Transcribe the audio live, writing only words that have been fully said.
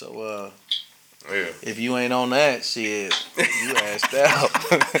So, Yeah. if you ain't on that shit, you asked out.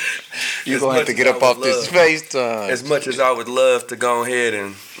 You As gonna have much to as get I up would off this love- FaceTime. As much as I would love to go ahead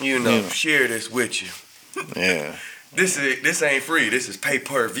and Yeah. share this with you, Yeah, this ain't free. This is pay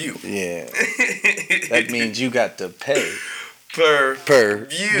per view. yeah. That means you got to pay per per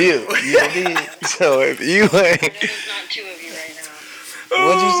view. view. You did. So if you ain't, There's not two of you right now.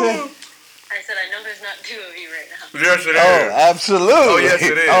 what'd you say? I said, I know there's not two of you right now. Yes, it is. Oh, absolutely. Oh, yes,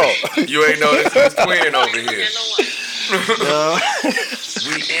 it is. Oh. You ain't noticed his twin over here. You're the one. No.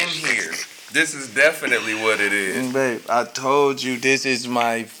 We in here. This is definitely what it is. Babe, I told you this is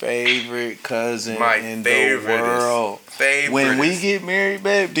my favorite cousin My in the favorite. world. Favorite. When we get married,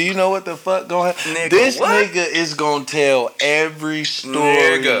 babe, do you know what the fuck gonna happen? Nigga, This what? nigga is gonna tell every story.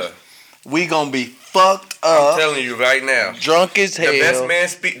 Nigga, We gonna be fucked I'm up, telling you right now. drunk as hell. The best man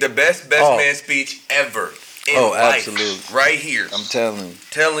speech, the best Oh. man speech ever in Oh, life. absolutely. Right here. I'm telling you.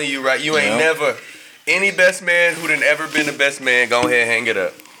 Telling you right. You ain't Yeah. never any best man who done ever been the best man. Go ahead, hang it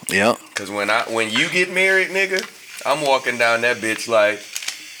up. Yep. Cause when you get married, nigga, I'm walking down that bitch like,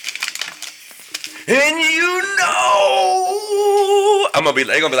 and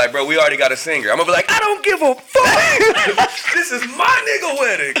they gonna be like, bro, we already got a singer. I'm gonna be like, I don't give a fuck. This is my nigga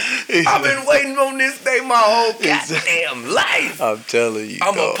wedding. I've been waiting on this day my whole goddamn life. I'm telling you.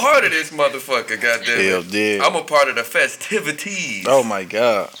 I'm a dog. part of this motherfucker, goddamn Hell it. yeah. I'm a part of the festivities. Oh my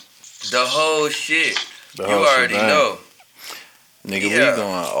god. The whole shit. The You whole already shebang. know. Nigga, Yeah. we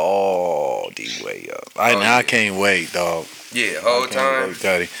going all the way up. Oh, yeah. I can't wait, dog. Yeah, whole I can't time. wait,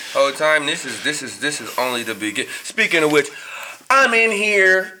 Cuddy. Whole time. This is only the beginning. Speaking of which, I'm in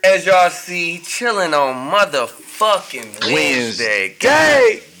here as y'all see, chilling on motherfucking Wednesday.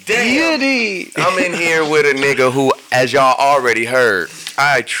 God damn. Beauty. I'm in here with a nigga who, as y'all already heard,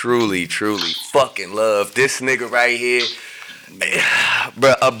 I truly, truly fucking love this nigga right here.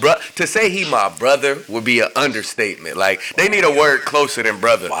 To say he my brother would be an understatement. Like, they need a word closer than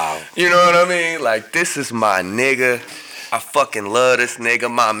brother. Wow. You know what I mean? Like, this is my nigga. I fucking love this nigga.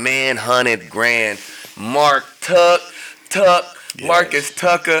 My man, 100 grand. Mark Tuck. Yes. Marcus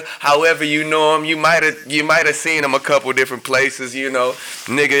Tucker, however you know him, you might have seen him a couple different places, you know.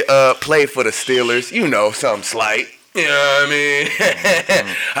 Nigga played for the Steelers, you know, something slight. You know what I mean?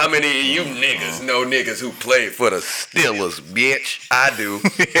 How many of you niggas know niggas who played for the Steelers, bitch? I do.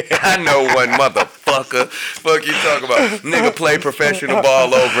 I know one motherfucker. Fuck you talking about? Nigga play professional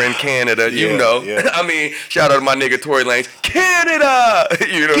ball over in Canada, you Yeah, know. yeah. I mean, shout out to my nigga Tory Lanez. Canada!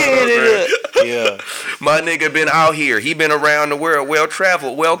 You know Canada. what I'm saying? Yeah. My nigga been out here. He been around the world,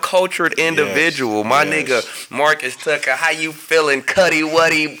 well-traveled, well-cultured individual. My yes. nigga, Marcus Tucker, how you feeling, cuddy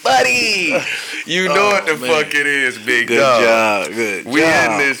wuddy buddy? You know what the man. fuck it is, big Good dog. job. Good We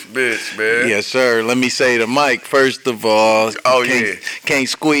job. in this bitch, man. Yes, sir. Let me say to Mike, first of all, Oh, can't, yeah. can't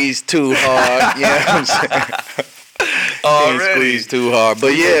squeeze too hard. You know what I'm saying? Can't Already. squeeze too hard.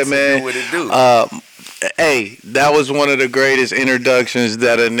 But yeah, Do man. what it do. Hey, that was one of the greatest introductions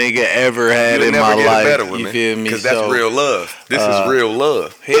that a nigga ever had You'll in never my get life. a better one, You man. feel me? Because that's So, real love. This is real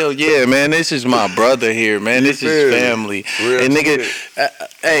love. Hell yeah, man. This is my brother here, man. This feel is me? family. Real And nigga, shit.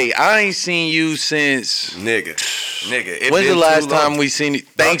 hey, I ain't seen you since. Nigga. It When's the been last too long. time we seen you?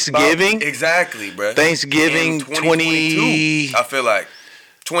 Thanksgiving? Exactly, bro. Thanksgiving In 20 I feel like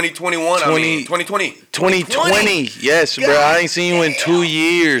 2021. 2020. 2020. Yes, bro. I ain't seen you in 2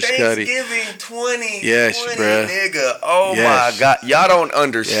 years, Cuddy. Thanksgiving 2020, Yes, bruh. nigga. Oh Yes. my God, y'all don't Yes,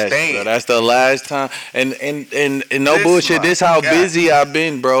 understand. bro, that's the last time. And no This bullshit. my This how God. busy I've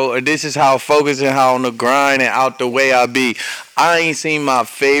been, bro. Or this is how focused and how on the grind and out the way I be. I ain't seen my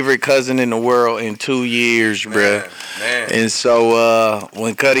favorite cousin in the world in 2 years, bro. Man. And so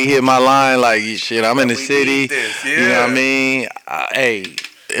when Cuddy hit my line, like shit, I'm in the We city. need this, You know what I yeah. mean? Hey.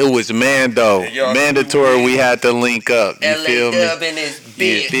 It was y'all mandatory. see We had to link up. You feel me? in this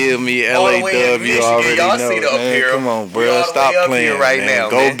You feel me? All the LA way in Dub, you Michigan, already y'all know. see the up Man, here. come on, We bro. all the Stop way up playing here right man. now,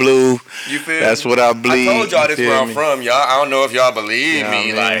 Go man. blue. You feel That's me? what I believe. I told y'all You this feel where I'm me? from, y'all. I don't know if y'all believe Yeah,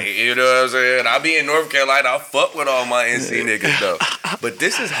 me. man. Like, you know what I'm saying? I be in North Carolina. I fuck with all my NC niggas, though. But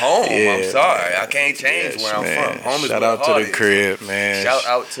this is home. Yeah, I'm sorry. I can't change Yes, where I'm man. from. Home is Shout where out to heart the is. crib, man. Shout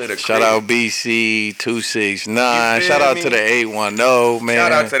out to the crib. Shout out BC 269. You Shout feel out me? to the 810, man.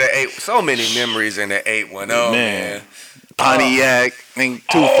 Shout out to the 8. So many memories in the 810, man. Pontiac, I think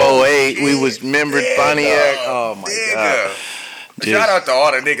 248. Oh, we was membered nigga, Pontiac. Oh my nigga. god. Shout out to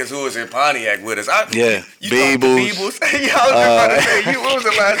all the niggas who was in Pontiac with us. Yeah, you talked to Beebles. Beebles? Yeah, I was just about to say, when was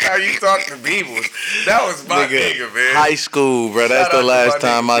the last time you talked to Beebles? That was my nigga, man. High school, bro. That's Shout the out to last my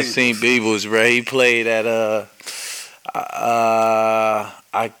time nigga I Beebles. seen Beebles, bro. He played at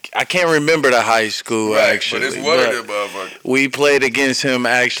I can't remember the high school Right, actually. but it's one of them motherfuckers. We played against him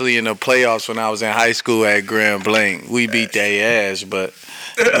actually in the playoffs when I was in high school at Grand Blanc. We beat their ass, but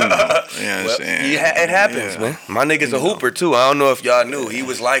you know what I'm Well, saying? yeah, it happens, Yeah. man. My nigga's a hooper too. I don't know if y'all knew he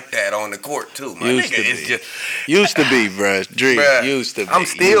was like that on the court too. My Used nigga to is be. just, Used to be, bruh. Dream. bruh, Used to be. I'm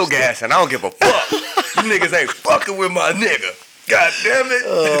still Used to. gassing. I don't give a fuck. You niggas ain't fucking with my nigga. God damn it.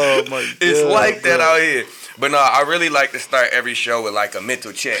 Oh my god. It's like that bro. out here. But no, I really like to start every show with like a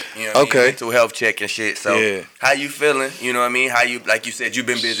mental check. You know what I Okay. mean? Mental health check and shit. So Yeah. how you feeling? You know what I mean? How you, like you said, you've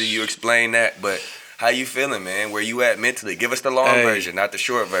been busy, you explained that, but how you feeling, man? Where you at mentally? Give us the long Hey. version, not the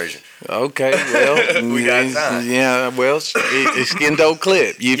short version. Okay, well, We got time. Yeah, well, it's skin don't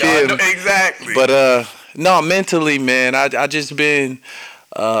clip. You Y'all feel know, me? exactly. But no, mentally, man, I just been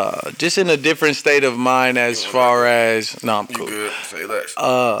just in a different state of mind as far as no, I'm you cool. good? Say less.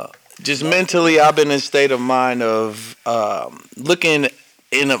 Just mentally, I've been in a state of mind of looking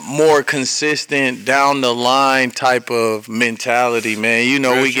in a more consistent, down the line type of mentality, man. You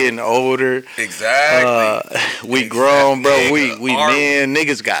know, we Pressure. getting older. Exactly. We grown, bro. Nigga, We our- men.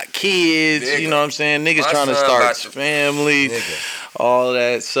 Niggas got kids. Nigga. You know what I'm saying? Niggas My trying to son start about to- families, Nigga. all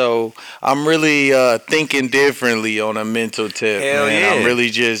that. So I'm really thinking differently on a mental tip, Hell man. yeah. I'm really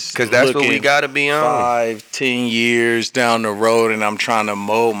just Because that's what we looking got to be on. 5-10 years down the road, and I'm trying to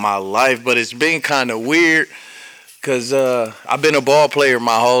mold my life. But it's been kind of weird. Cause I've been a ball player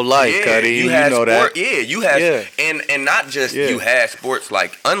my whole life, Yeah, Cuddy. you You had know sport. that. Yeah, you had, Yeah. and not just Yeah. you had sports.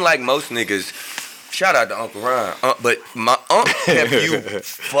 Like unlike most niggas, shout out to Uncle Ryan, but my uncle kept you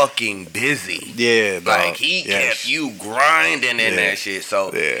fucking busy. Yeah, dog. Like he Yes. kept you grinding in Yeah. that shit.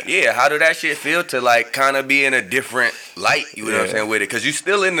 So Yeah. yeah, how did that shit feel to like kind of be in a different light? You know what I'm Yeah. saying with it? Because you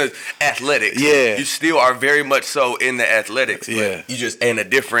still in the athletics. Yeah. you still are very much so in the athletics. But Yeah. you just in a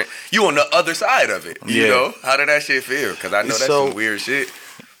different. You on the other side of it. You Yeah. know how did that shit feel? Because I know that's So- some weird shit.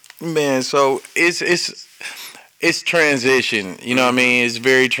 Man, so it's transition. You know what I mean? It's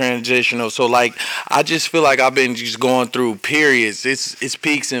very transitional. So like I just feel like I've been just going through periods. It's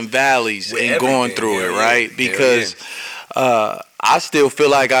peaks and valleys With and going everything. through Hell it, yeah. right? Hell Because I still feel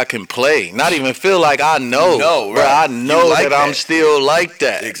like I can play. Not even feel like I know. You know, But right. I know You like that I'm that. still like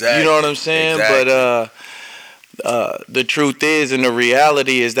that. Exactly. You know what I'm saying? Exactly. But the truth is, and the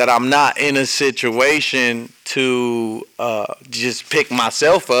reality is that I'm not in a situation to just pick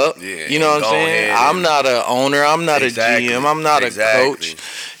myself up. Yeah, You know what I'm go saying? ahead I'm and- not an owner. I'm not Exactly. a GM. I'm not Exactly. a coach.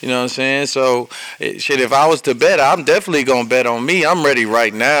 You know what I'm saying? So, shit, if I was to bet, I'm definitely going to bet on me. I'm ready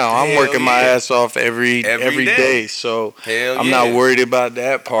right now. I'm Hell working my yeah. ass off every Every day. day. So, Hell I'm yeah. not worried about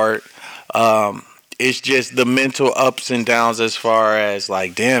that part. It's just the mental ups and downs as far as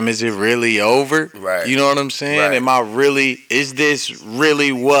like, damn, is it really over? Right. You know what I'm saying? Right. Am I really? Is this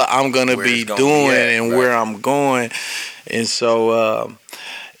really what I'm gonna Where be it's gonna doing be at, and right. where I'm going? And so,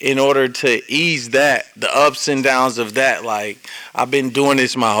 in order to ease that, the ups and downs of that, like I've been doing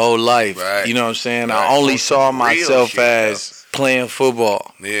this my whole life. Right. You know what I'm saying? Right. I only On saw some real myself shit, as playing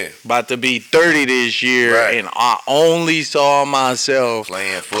football. Yeah. About to be 30 this year, Right. and I only saw myself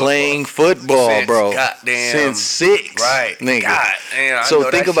Playing football. football, Since bro. goddamn- Since 6, Right. nigga. God damn, I So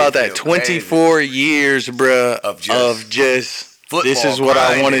know think that about shit that. feel crazy. 24 years, bruh, Of of just just Football, this is what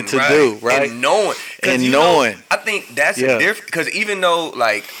I wanted to grinding, do, right? And knowing. 'Cause And you know, knowing. I think that's Yeah. a different, because even though,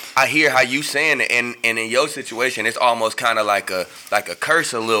 like, I hear how you saying it, and in your situation, it's almost kind of like a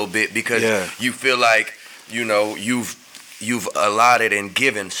curse a little bit, because Yeah. you feel like, you know, you've allotted and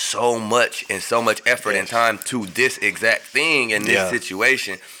given so much and so much effort and Yes. time to this exact thing in this Yeah.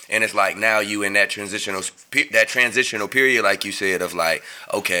 situation, and it's like now you in that transitional period, like you said, of like,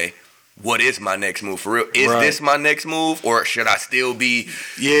 okay, what is my next move for real? Is Right. this my next move, or should I still be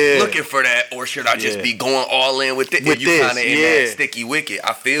Yeah. looking for that, or should I just Yeah. be going all in with it? With And you this, kind of in yeah. that sticky wicket.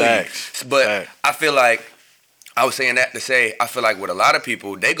 I feel Facts. you, but Facts. I feel like I was saying that to say I feel like with a lot of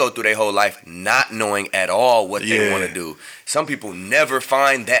people, they go through their whole life not knowing at all what they Yeah. want to do. Some people never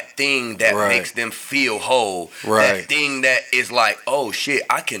find that thing that Right. makes them feel whole. Right. That thing that is like, oh shit,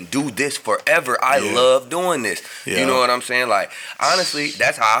 I can do this forever. I Yeah. love doing this. Yeah. You know what I'm saying? Like, honestly,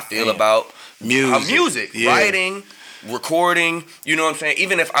 that's how I feel Damn. about Music. music, Yeah. writing, recording. You know what I'm saying?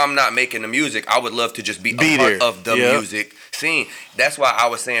 Even if I'm not making the music, I would love to just be a part there. of the Yep. music scene. That's why I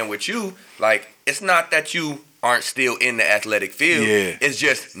was saying with you, like, it's not that you aren't still in the athletic field. Yeah. It's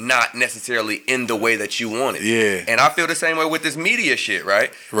just not necessarily in the way that you want it. Yeah. And I feel the same way with this media shit,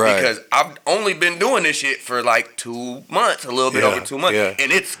 right? Right. Because I've only been doing this shit for like 2 months, a little bit over 2 months,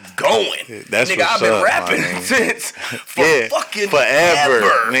 and it's going. That's nigga, I've been rapping since for fucking forever,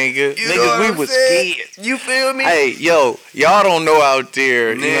 ever. nigga. You know Niggas, what we I'm was saying? kids. You feel me? Hey, yo, y'all don't know out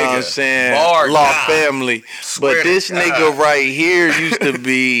there, you know what I'm Nigga, saying? bar Law God. family. Swear But to this God. nigga right here used to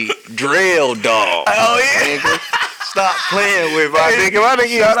be Drill Dog. Oh yeah. Nigga. Stop playing with my nigga. My nigga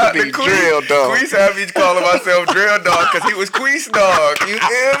used Shout to out be to Queez. Drill Dog. Queez had me calling myself Drill Dog because he was Queez Dog. You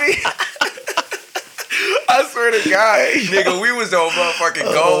feel me? I swear to God, nigga, we was on motherfucking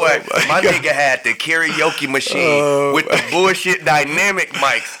go at. My nigga had the karaoke machine with the bullshit dynamic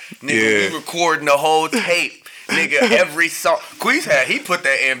mics. Nigga, we recording the whole tape. Nigga, every song. Queez he put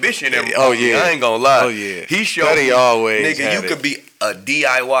that ambition in. Oh, yeah. I ain't gonna lie. Oh, yeah. He showed But he me, always nigga, had you it. could be a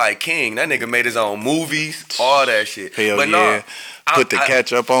DIY king. That nigga made his own movies, all that shit. Hell but yeah. nah, Put the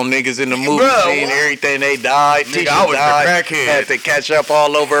ketchup on niggas in the movie Bruh, scene, what? everything they died. Nigga, Teacher I was the died. crackhead. Had the ketchup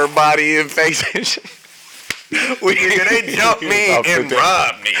all over her body and face and shit. Nigga, they jumped me and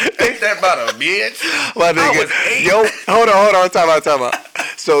robbed me. Ain't that about a bitch? My I nigga, was 8. yo, hold on, time out.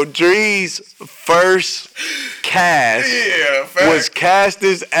 So Dree's first cast Yeah, was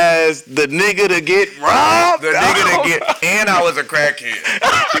casted as the nigga to get robbed. the nigga to get, and I was a crackhead.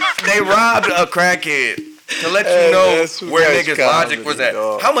 They robbed a crackhead. To let you Hey, know that's where that's niggas' logic was at.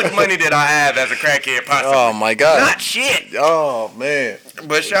 dog. How much money did I have as a crackhead possibly? Oh my God. Not shit. Oh man.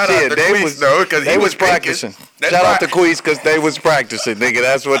 But shout Shit, out to they Queez was though, because they was practicing. Shout out to Queez because they was practicing, nigga.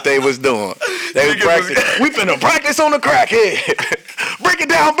 That's what they was doing. They was Niggas was- practicing. We finna practice on the crackhead. Break it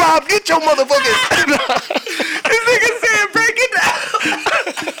down, Bob. Get your motherfucking. This nigga said break it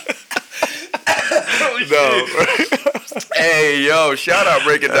down. No. Hey, yo, shout out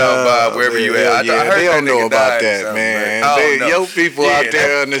Break It Down, Bob, wherever you hell at. yeah. I heard They don't that know nigga about died or that, something, man. but I don't know. Yo, people out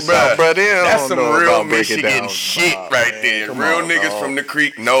there in the bruh, South, bro, they don't that's some know real about Break It Michigan Down, shit Bob, right man. there. Come Real on, niggas dog. from the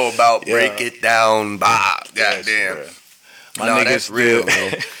creek know about Yeah. Break It Down, Bob. Yes, Goddamn. bruh. My No, niggas that's real,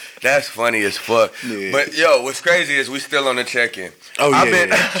 still- man. That's funny as fuck. Yeah. But yo, what's crazy is we still on the check-in. Oh yeah, I've been,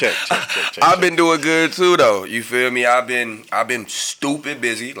 check. I've been doing good too though. You feel me? I've been stupid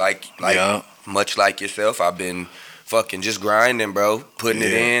busy, like Yeah. much like yourself. I've been fucking just grinding, bro. Putting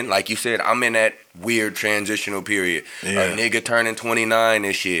it Yeah. in. Like you said, I'm in that weird transitional period. Yeah. A nigga turning 29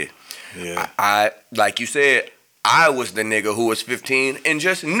 this year. Yeah. I like you said, I was the nigga who was 15 and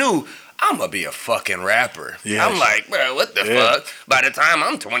just knew I'm gonna be a fucking rapper. Yes. I'm like, bro, what the Yeah. fuck? By the time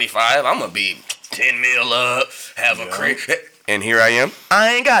I'm 25, I'm gonna be 10 mil up, have a crib. And here I am.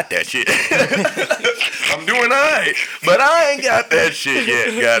 I ain't got that shit. I'm doing alright, but I ain't got that shit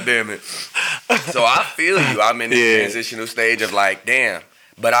yet. God damn it. So I feel you. I'm in this Yeah. transitional stage of like, damn.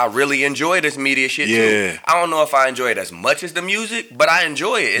 But I really enjoy this media shit Yeah. too. I don't know if I enjoy it as much as the music, but I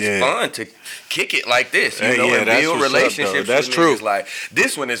enjoy it. It's Yeah. fun to kick it like this, you Hey, know, yeah, and that's build what's up, relationships. though. That's with true. niggas. Like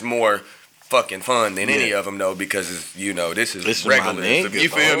this one is more fucking fun than any Yeah. of them though, because it's, you know, this is This is my regular. nigga, You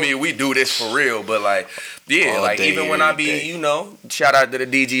feel bro. me? We do this for real, but like, yeah, All like day, even when I every be, day. you know, shout out to the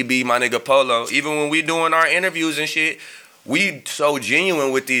DGB, my nigga Polo. Even when we doing our interviews and shit, we so genuine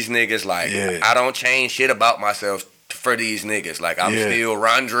with these niggas. Like, Yeah. I don't change shit about myself for these niggas. Like, I'm Yeah. still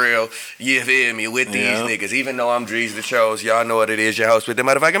Rondrell, you feel me, with these Yeah. niggas. Even though I'm Drees the Chose, y'all know what it is, your host with the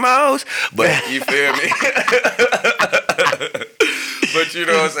motherfucking mouse. But you feel me? But you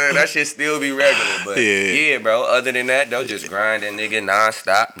know what I'm saying? That shit still be regular. But yeah, bro. Other than that, though, just grinding, nigga,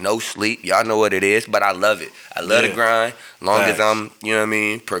 nonstop, no sleep. Y'all know what it is, but I love it. I love Yeah. the grind. Long as Facts. I'm, you know what I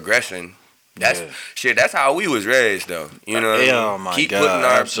mean, progressing. That's Yeah. shit. That's how we was raised, though. You know what I mean? Oh, my Keep God, putting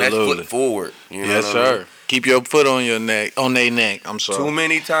our best absolutely. foot forward. You know Yes, what I mean? sir. Keep your foot on your neck, on their neck. I'm sorry. Too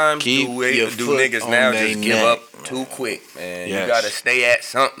many times Keep do your foot niggas on now they just give neck, up too quick, man. Yes. You gotta stay at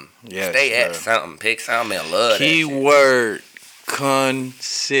something. Yes, stay at sir. something. Pick something and love that Key shit. word: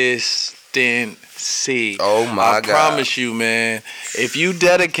 consistency. Oh my I God. promise you, man. If you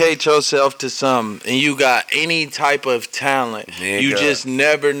dedicate yourself to something and you got any type of talent, you Nigga. just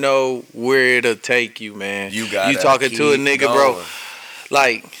never know where it'll take you, man. You gotta talking to a keep nigga, bro. going.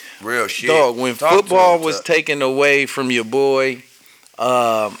 Like, Real shit. dog, when Talk to football him, was Tuck. taken away from your boy,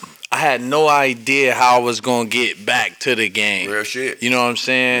 I had no idea how I was gonna get back to the game. Real shit. You know what I'm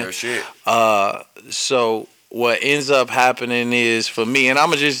saying? Real shit. So what ends up happening is for me, and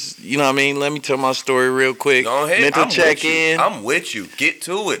I'ma just, you know what I mean? Let me tell my story real quick. Go ahead. Mental I'm check with you. in. I'm with you. Get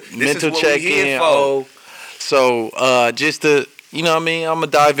to it. This Mental is what check we here in. for. Oh, so just to you know what I mean? I'm gonna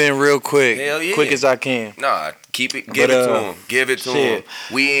dive in real quick, Hell yeah. quick as I can. Nah, keep it. Give it to him. Give it to him. shit.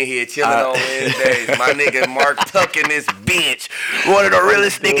 We in here chilling on Wednesdays. My nigga Mark tucking this bitch. One of the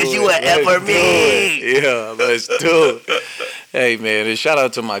realest niggas you will ever meet. Yeah, let's do it. Hey man, and shout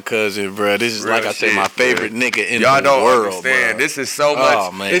out to my cousin, bro. This is Real like I said, shit, my favorite nigga in Y'all the don't world, understand. bro. This is so much.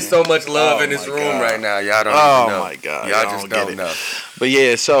 Oh, man. It's so much love Oh, in this my room God. right now. Y'all don't Oh even know. my God, Y'all y'all just don't don't get it. know. But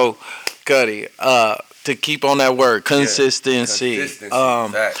yeah, so Cuddy, to keep on that word, consistency.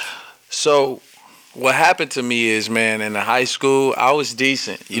 Facts. So what happened to me is, man, in the high school, I was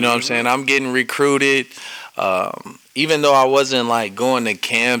decent. You know what I'm saying? I'm getting recruited. Even though I wasn't like going to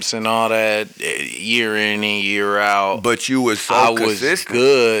camps and all that year in and year out, But you was so I was consistent.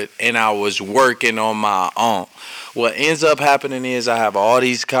 good and I was working on my own. What ends up happening is I have all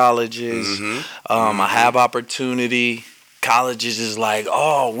these colleges. I have opportunity. Colleges is like,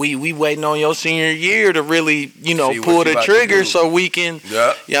 oh, we waiting on your senior year to really, See what pull you the about to trigger do. so we can,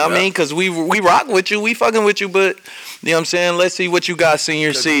 Yeah. you know what I mean? Because we rock with you, we fucking with you, but, you know what I'm saying? Let's see what you got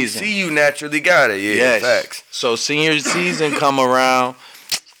senior season. See, you naturally got it. Yeah, Yes. facts. So senior season come around,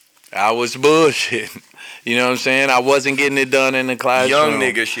 I was bullshitting. You know what I'm saying? I wasn't getting it done in the classroom. Young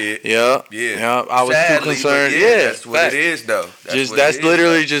nigga shit. Yeah. Yeah. Yeah. I was Sadly, too concerned. but Yeah. that's what facts. it is, though. That's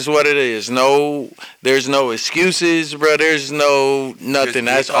literally just what it is. There's no excuses, bro. There's no nothing.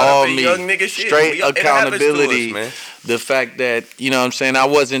 That's all me. Young nigga shit. Straight It happens to us, accountability. man. The fact that, you know what I'm saying, I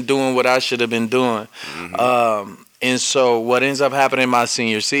wasn't doing what I should have been doing. And so what ends up happening my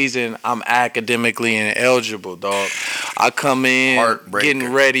senior season, I'm academically ineligible, dog. I come in Heartbreaker.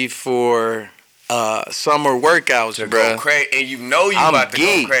 getting ready for summer workouts, To bro. go crazy, and you know you I'm about to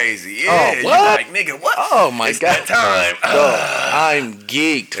geeked. go crazy. Oh, Yeah, you what? like, nigga, what? Oh my It's God. that time. Dog, I'm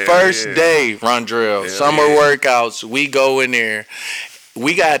geeked. Hell First yeah. day, Rondrell, Hell summer yeah. workouts. We go in there.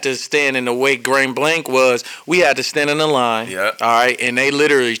 We got to stand in the way Grain Blank was. We had to stand in the line. Yeah. All right. And they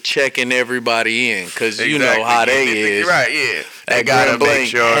literally checking everybody in because you know how they is. Right, yeah. They At gotta Grand make Blank,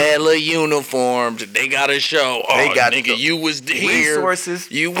 sure. hella uniformed. They gotta show. Oh, They got nigga, the you was here.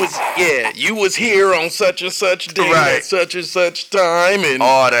 resources. You was here on such and such day Right. at such and such time, and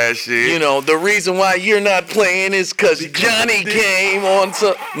All that shit. you know the reason why you're not playing is because Johnny came on.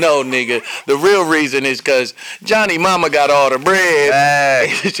 No, nigga, the real reason is because Johnny Mama got all the bread.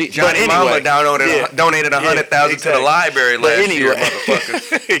 Hey, Johnny Mama donated $100,000 to the library last year,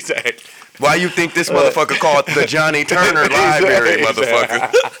 motherfucker. Exactly. Why you think this motherfucker called the Johnny Turner Library,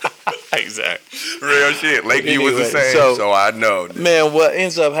 motherfucker? Exactly. Real shit. Lakeview was the Anyway, same, so- so I know. Man, what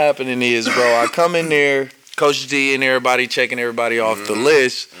ends up happening is, bro, I come in there, Coach D and everybody checking everybody off the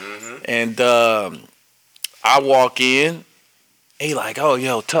list, and I walk in. He like, oh,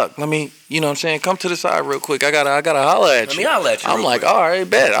 yo, Tuck, let me, you know what I'm saying, come to the side real quick. I gotta holler at Let you. me holler at you I'm real like, quick. all right,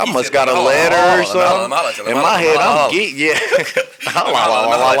 bet. I He must said, got a holla, letter holla, or holla, something. holla, holla, In holla, my head, holla, I'm geek. Yeah.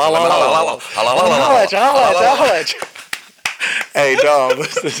 Holla at you. Hey, dog.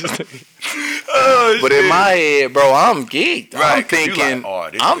 Oh, But in my head, bro, I'm geeked. Right, I'm 'cause you thinking,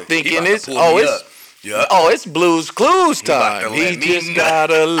 like, this I'm nigga, he thinking about to it's, pull me up. Yeah. it's Blues Clues about to time. let He me just know.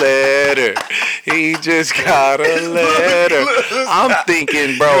 got a letter. He just got a letter. I'm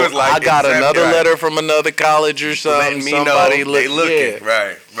thinking, bro, You was like, I got accept another right. letter from another college or something. Letting me Somebody know they looking.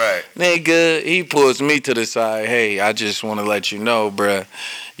 Yeah. Right. Nigga, he pulls me to the side. Hey, I just want to let you know, bruh,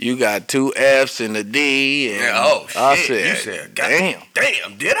 you got 2 F's and a D. And Yeah, oh, shit. I said, You said, God damn.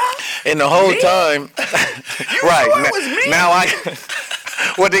 damn, did I? And the whole Me? time, right sure it was me? now I,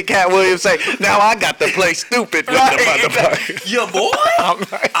 what did Cat Williams say? Now I got to play stupid with the motherfucker. Your boy? I'm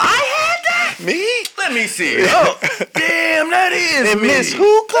like, I had that? me? Let me see. Oh, damn, that is And me. Miss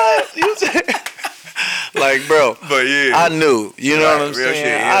Who class? You said, like, bro. But yeah. I knew, you know Right, what I'm real saying?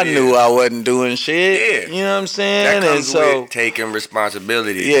 shit, yeah, I knew I wasn't doing shit. Yeah. You know what I'm saying? That And comes so, with taking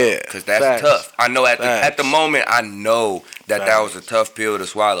responsibility. Yeah, Because that's facts. tough. I know at the Facts. moment, I know that was a tough pill to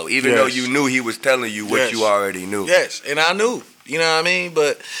swallow. Even though Yes. you knew he was telling you what Yes. you already knew. yes, and I knew, you know what I mean?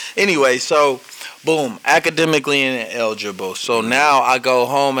 But anyway, so boom, academically ineligible. So now I go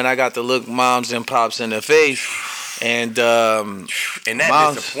home and I got to look moms and pops in the face. And And that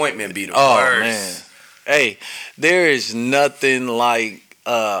Mom's- disappointment be the oh worst. man, hey, there is nothing like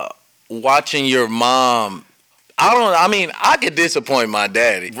watching your mom. I mean, I could disappoint my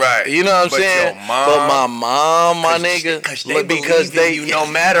daddy. Right. You know what I'm But saying? your mom- But my mom, my nigga, Because they you no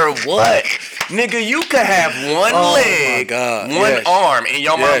matter what. Nigga, you could have one Oh, leg, my God. one Yes. arm, and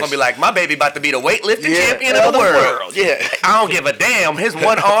your mom Yes. gonna be like, my baby about to be the weightlifting Yeah, champion of the world. Yeah. I don't give a damn. His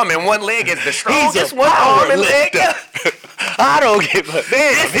one arm and one leg is the He's strongest a one arm and leg. power lifter. I don't give a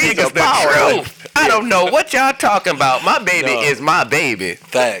damn. This He's nigga's a the power truth. lifter. I don't know what y'all talking about. My baby is my baby.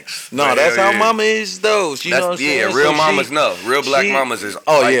 Facts. No, But that's hell how yeah. mama is though. You know what I'm saying? Real So mamas know. Real black mamas is like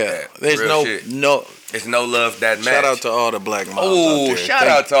that. There's Real shit. no. It's no love that match. Shout out to all the black mamas out Oh, there. shout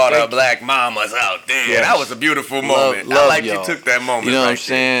out to all the black mamas out there. Yes. That was a beautiful moment. Love I like y'all. you took that moment. You know what I'm right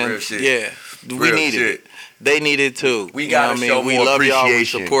saying? there. Real shit. Yeah. We Real needed shit. it. They need it too. We You gotta know what I show mean? We more love y'all. We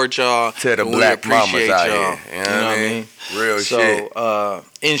appreciation support y'all. to the and black we mamas appreciate out y'all. here. You know what I mean? Real shit. So,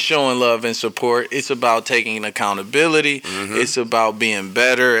 in showing love and support, it's about taking accountability. It's about being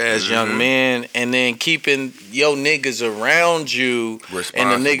better as young men, and then keeping your niggas around you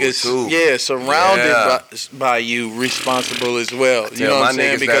and the niggas, too. surrounded by you, responsible as well. You know my what I'm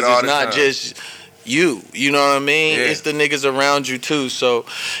saying? niggas Because that all it's the not time. just you know what I mean? Yeah. It's the niggas around you too. So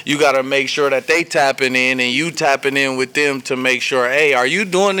you gotta make sure that they tapping in and you tapping in with them to make sure, hey, are you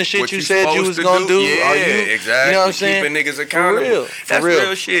doing the shit What you said you supposed was to gonna do? Yeah, Are you exactly. You know what I'm saying? Keeping niggas accountable. That's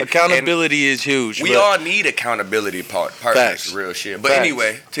real shit. Accountability is huge. We all need accountability partners. Facts. Real shit. But Facts.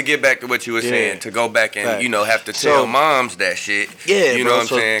 anyway, to get back to what you were saying, to go back and Facts. have to tell So- moms that shit. Yeah, you bro, know what I'm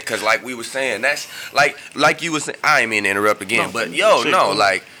so- saying? Because like we were saying, that's like you was saying. I ain't mean to interrupt again, No, but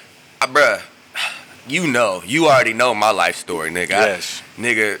shit, bruh. You already know my life story, nigga. Yes.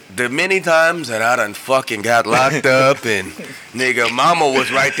 Nigga, the many times that I done fucking got locked up and nigga, mama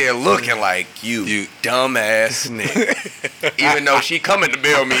was right there looking like you dumbass nigga. Even though she coming to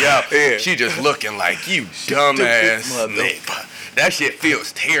bail me out, she just looking like you dumbass nigga. That shit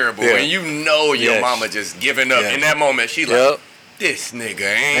feels terrible. Yeah. And you know your Yes. mama just giving up. Yeah. In that moment, she like, this nigga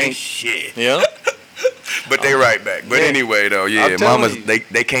ain't shit. Yeah. But they right back. But Yeah. anyway though, I'm telling mamas you.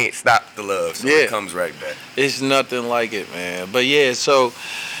 they can't stop the love, so it comes right back. It's nothing like it, man. But yeah, so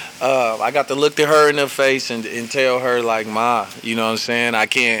I got to look at her in the face and tell her like, Ma, you know what I'm saying? I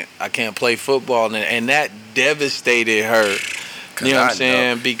can't play football, and that devastated her. You know what I'm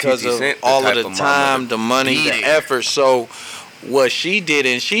saying? Because 50 of Cent, all of type the of time, mama the money, the beat it. effort. So what she did,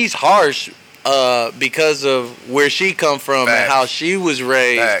 and she's harsh because of where she come from Facts. and how she was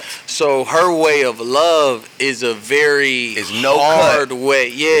raised. Facts. So her way of love is a very no hard cut. way.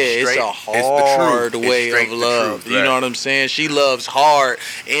 Yeah, It's it's straight- a it's the truth. hard It's way straight of the love. truth, You know right. what I'm saying? She loves hard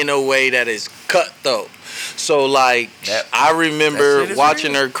in a way that is cutthroat. So like, I remember that shit is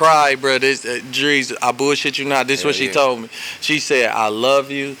watching real. her cry, bro. This Drees, I bullshit you not. This is what she yeah. told me. She said, "I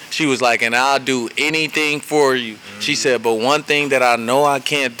love you." She was like, "And I'll do anything for you." She said, "But one thing that I know I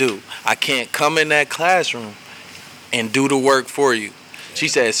can't do, I can't come in that classroom and do the work for you." She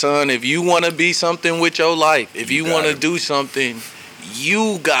said, "Son, if you want to be something with your life, if you want to gotta- do something,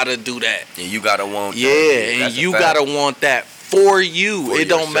 you gotta do that." And you gotta want that. Yeah, and that's a you fact. gotta want that for you. For It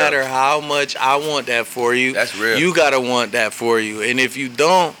don't yourself. matter how much I want that for you. That's real. You gotta want that for you. And if you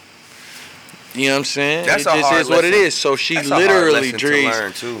don't, you know what I'm saying? That's it a just hard is what it lesson. is. So she That's a hard literally, lesson to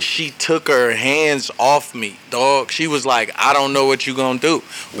learn, too. she took her hands off me, dog. She was like, "I don't know what you gonna do.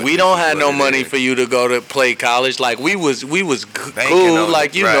 We don't have no what it money is. for you to go to play college. Like we was Banking cool, on like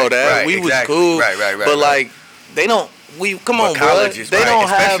it. you Right, know that. right, we exactly. was cool. Right, But like they don't. Come on, bro. colleges, They right? don't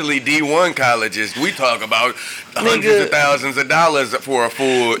have. Especially D1 colleges. We talk about hundreds of thousands of dollars for a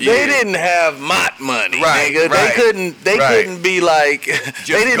full year. They didn't have mott money, Right, nigga. right, They couldn't be like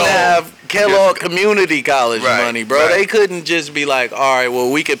they didn't go. have Kellogg Just go. Community College Right, money, bro. right. They couldn't just be like, all right, well,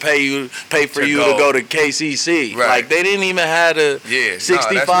 we could pay for To you go. to go to KCC. Right. Like they didn't even have the Yeah, no, that's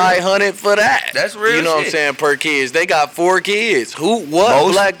 6,500 for that. That's real You know what I'm shit. saying, per kids. They got 4 kids. What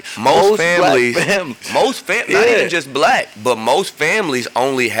Most black families, families. not Yeah. even just black, but most families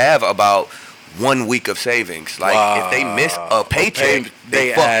only have about 1 week of savings. Like if they miss a paycheck, they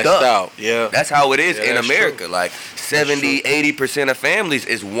fucked assed up. out. Yeah. That's how it is Yeah, in that's America. true. Like 70, 80% of families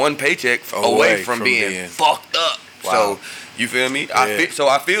is one paycheck away from being fucked up. Wow. So you feel me? Yeah.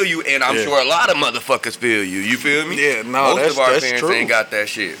 I feel you, and I'm Yeah. sure a lot of motherfuckers feel you. You feel me? Yeah, no, most of our that's parents true. ain't got that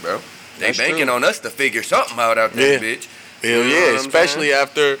shit, bro. They That's banking true. on us to figure something out there, Yeah. bitch. Hell You know yeah, what I'm especially saying?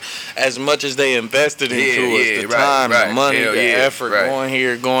 after as much as they invested into us, the right, time, right. the money, Hell the yeah, effort, right. going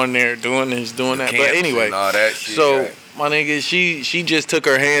here, going there, doing this, doing that. But Camps anyway, and all that shit, so right. my nigga, she just took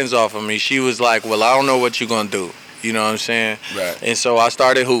her hands off of me. She was like, "Well, I don't know what you gonna do." You know what I'm saying? Right. And so I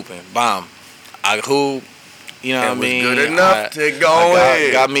started hooping. Bomb. I hoop. You know It what I was mean? good enough to go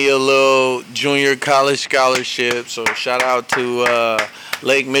in. Got me a little junior college scholarship. So shout out to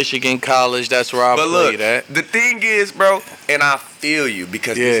Lake Michigan College. That's where I But played look, at. the thing is, bro, and I feel you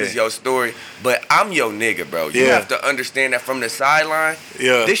because this is your story, but I'm your nigga, bro. You Yeah. have to understand that from the sideline,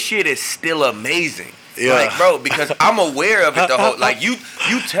 Yeah. this shit is still amazing. Yeah. Like, bro, because I'm aware of it the whole, like, you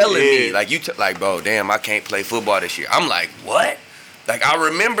telling me, Yeah. like, like, bro, damn, I can't play football this year. I'm like, what? Like, I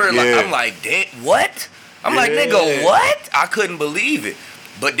remember, like, Yeah. I'm like, damn, what? I'm like, Yeah. nigga, what? I couldn't believe it.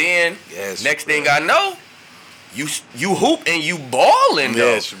 But then, Yes, next bro. thing I know, you hoop and you balling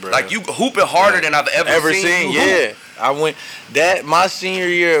though. Yes, bro. Like you hooping harder than I've ever seen you hoop. Yeah. I went that my senior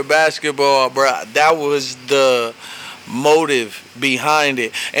year of basketball, bro. That was the motive behind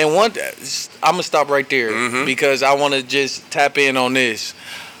it. And I'm gonna stop right there because I want to just tap in on this.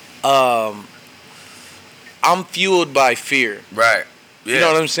 I'm fueled by fear. Right. Yeah. You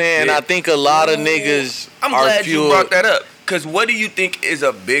know what I'm saying? Yeah. I think a lot of niggas I'm are glad fueled. you brought that up. Because what do you think is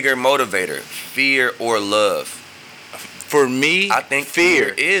a bigger motivator, fear or love? For me, I think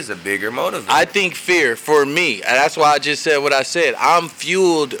fear is a bigger motivator. I think fear for me. And that's why I just said what I said. I'm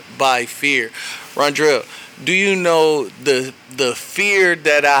fueled by fear. Rondrell, do you know the fear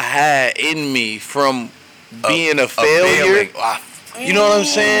that I had in me from being a failure? You know what I'm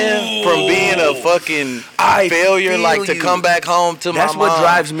saying? From being a fucking failure, like to come back home to my mom. That's what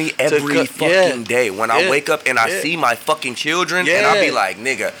drives me every fucking day. When I wake up and I see my fucking children, and I be like,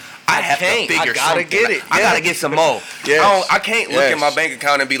 nigga, I have to figure something. Get it. I gotta get some more. I can't look at my bank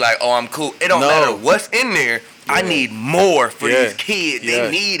account and be like, oh, I'm cool. It don't matter what's in there. I need more for these kids. They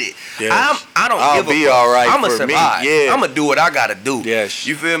need it. I don't give a fuck. All right. I'ma survive. Yeah. I'ma do what I gotta do. Yes.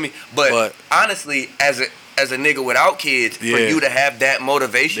 You feel me? But honestly, as a nigga without kids, for you to have that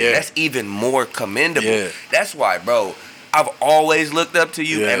motivation, that's even more commendable. Yeah. That's why, bro, I've always looked up to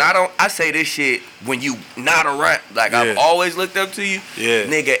you, and I say this shit when you not around. Like I've always looked up to you,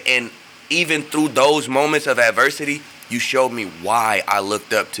 nigga. And even through those moments of adversity, you showed me why I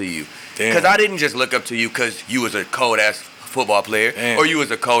looked up to you. Because I didn't just look up to you because you was a cold ass football player or you was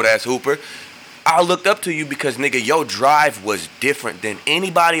a cold ass hooper. I looked up to you because, nigga, your drive was different than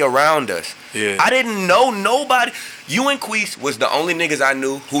anybody around us. Yeah. I didn't know nobody. You and Queese was the only niggas I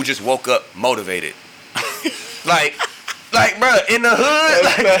knew who just woke up motivated. Like, bro, in the hood,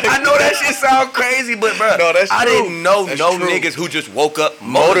 like, I know that shit sound crazy, but, bro, no, that's I true. didn't know that's no true. Niggas who just woke up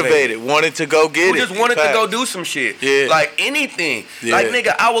motivated. Wanted to go get who just wanted to go do some shit. Yeah. Like, anything. Yeah. Like,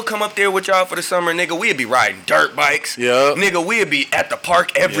 nigga, I would come up there with y'all for the summer, nigga, we'd be riding dirt bikes. Yep. Nigga, we'd be at the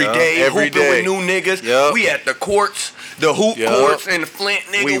park every day, hooping with new niggas. Yep. We at the courts, the hoop courts in Flint,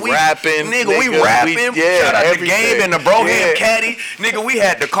 nigga. We rapping. Nigga, we rapping. Shout out the Game and the Broham Caddy. Nigga, we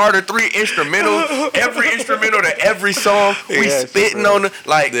had the Carter 3 instrumental. Every instrumental to every song. We spitting on the,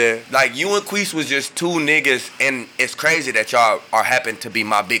 like you and Queese was just two niggas, and it's crazy that y'all happen to be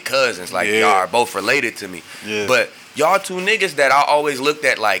my big cousins. Like, y'all are both related to me. Yeah. But y'all two niggas that I always looked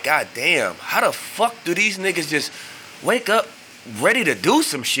at like, God damn, how the fuck do these niggas just wake up ready to do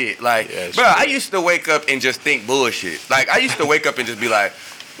some shit? Like, bro, I used to wake up and just think bullshit. Like, I used to wake up and just be like,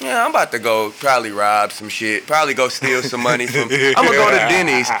 yeah, I'm about to go probably rob some shit. Probably go steal some money from. I'm gonna go to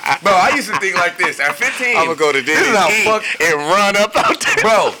Denny's. Bro, I used to think like this. At 15, I'm gonna go to Denny's this is how and run up out there.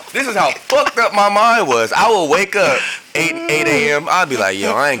 Bro, this is how fucked up my mind was. I would wake up 8 a.m. I'd be like,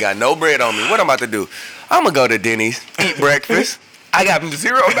 yo, I ain't got no bread on me. What I'm about to do? I'm gonna go to Denny's, eat breakfast. I got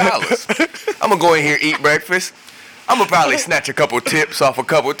 $0. I'm gonna go in here, eat breakfast. I'm gonna probably snatch a couple tips off a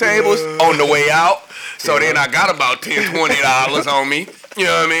couple tables on the way out. So then I got about $10, $20 on me. You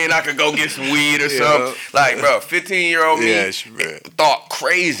know what I mean? I could go get some weed or something. Like, bro, 15-year-old me thought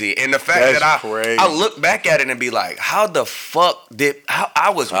crazy. And the fact that I look back at it and be like, how the fuck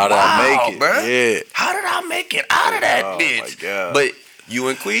I was wild, I make it? Bro. Yeah. How did I make it out of that bitch? My God. But you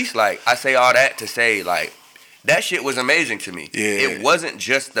and Queese, like, I say all that to say, like, that shit was amazing to me. Yeah. It wasn't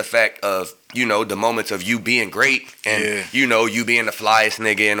just the fact of, you know, the moments of you being great and, you know, you being the flyest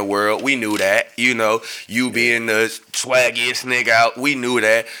nigga in the world. We knew that. You know, you being the swaggiest nigga out. We knew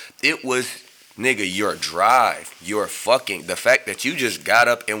that. It was, nigga, your drive, your fucking, the fact that you just got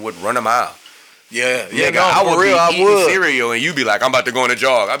up and would run a mile. Yeah. Nigga, I would be eating cereal and you be like, I'm about to go on a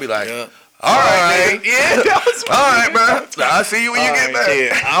jog. I'd be like, all right, nigga. Yeah. All right, bro. I'll see you when you get back.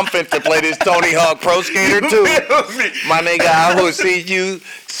 Yeah. I'm finna play this Tony Hawk Pro Skater too. My nigga, I will see you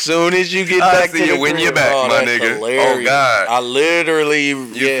soon as you get back to the when you're back, my nigga. Hilarious. Oh, God. I literally,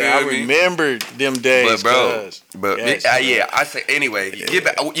 I remembered them days. But I say, anyway, get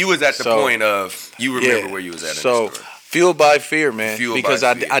back. You was at the point of, you remember where you was at in the story. Fueled by fear, man. Because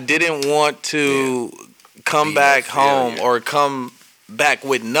I didn't want to come back home or come back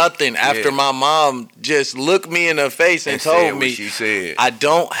with nothing after my mom just looked me in the face and told me she said, I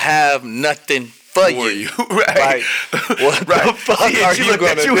don't have nothing for you. Right. Like, what the fuck are you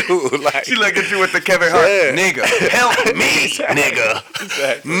gonna do? Like, she looked at you with the Kevin Hart, nigga, help me, nigga.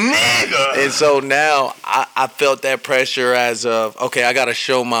 Exactly. Nigga. And so now I felt that pressure as of, okay, I gotta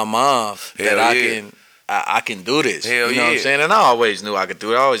show my mom that I can do this. Hell you know what I'm saying? And I always knew I could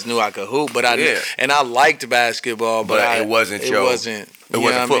do it. I always knew I could hoop, but I liked basketball, but it wasn't It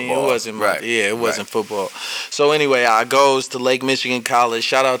wasn't football. It wasn't right. it wasn't right. football. So anyway, I goes to Lake Michigan College.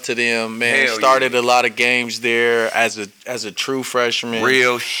 Shout out to them, man. Hell Started yeah. a lot of games there as a true freshman.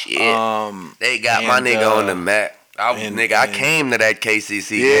 Real shit. They got my nigga on the map. I came to that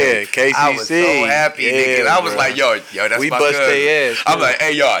KCC. Yeah, game. KCC. I was so happy, nigga. I was like, yo, that's we my bust cousin. their ass. I'm like,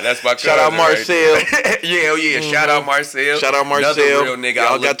 hey, y'all, that's my cousin. Shout out Marcel. Right yeah, Shout out Marcel. Shout out Marcel. Another real nigga.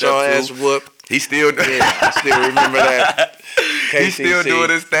 Y'all got your ass whooped. He still I still remember that. KCC. He's still doing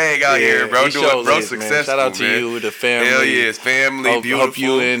his thing out here, bro. Successful, man. Shout out to you, the family. Hell yeah, his family, beautiful. Hope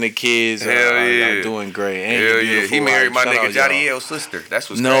you and the kids are doing great. And hell yeah. He married my nigga Jadiel's sister. That's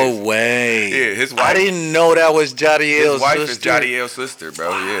what's crazy. No way. Yeah, his wife. I didn't know that was Jadiel's sister. His wife is Jadiel's sister,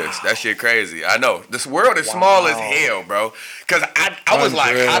 bro. Yes, that shit crazy. I know. This world is small as hell, bro. Cause I was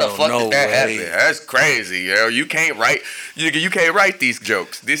like, how the fuck did that happen? That's crazy, yo. You can't write. You can't write these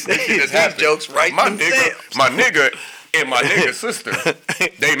jokes. This shit just happened. Jokes right my nigga and my nigga's sister,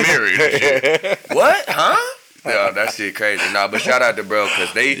 they married. What? Huh? Yeah, that shit crazy. Nah, but shout out to bro,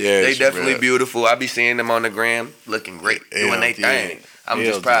 cause they definitely beautiful. I be seeing them on the gram, looking great, doing their thing. I'm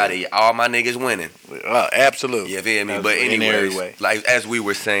just proud of you. All my niggas winning. Absolutely. You feel me? But anyways, like as we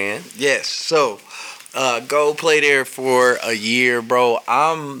were saying. Yes. So, go play there for a year, bro.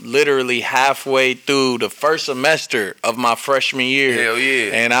 I'm literally halfway through the first semester of my freshman year. Hell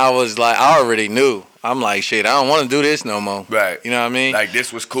yeah. And I was like, I already knew. I'm like, shit, I don't want to do this no more. Right. You know what I mean? Like,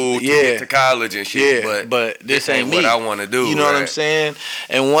 this was cool to get to college and shit, but this ain't me. What I want to do. You know what I'm saying?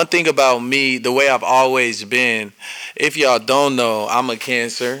 And one thing about me, the way I've always been, if y'all don't know, I'm a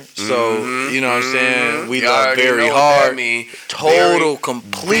Cancer. So, you know what I'm saying? We love very hard. Total,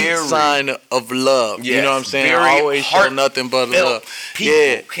 complete sign of love. Yes, you know what I'm saying? I always show nothing but love.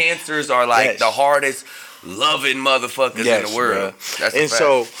 People, Cancers are like the hardest loving motherfuckers in the world. That's and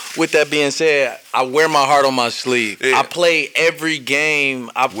so, with that being said, I wear my heart on my sleeve. Yeah. I play every game.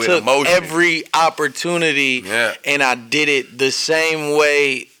 I took every opportunity, and I did it the same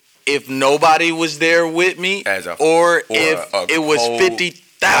way. If nobody was there with me, or if it was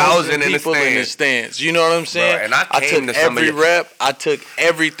 50,000 people in the stands, you know what I'm saying? Bro, and I took every rep. I took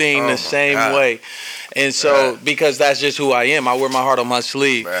everything the same way. And so, because that's just who I am, I wear my heart on my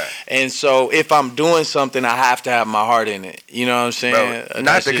sleeve. And so, if I'm doing something, I have to have my heart in it. You know what I'm saying? Bro,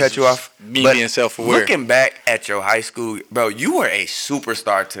 not to cut you off, me being self-aware. Looking back at your high school, bro, you were a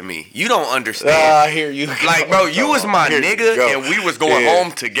superstar to me. You don't understand. I hear you. Like, bro, you was my nigga, and we was going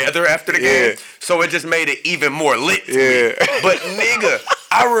home together after the game. So it just made it even more lit to me. But nigga,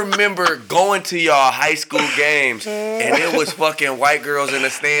 I remember going to y'all high school games, and it was fucking white girls in the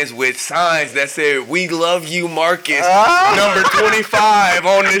stands with signs that said, "We love you, Marcus." Number 25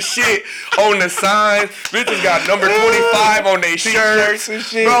 on the shit, on the signs. Bitches got number 25 on their shirts. And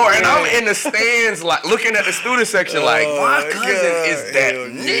shit, bro, and I'm in the stands, like, looking at the student section, like, my cousin is that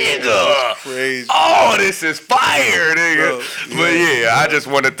nigga. Crazy. Oh, this is fire, nigga. But yeah, I just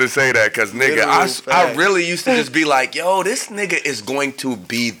wanted to say that, because, nigga, I really used to just be like, yo, this nigga is going to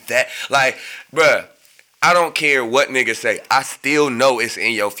be that. Like, bruh, I don't care what niggas say. I still know it's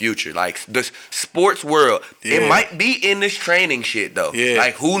in your future. Like, the sports world, it might be in this training shit, though.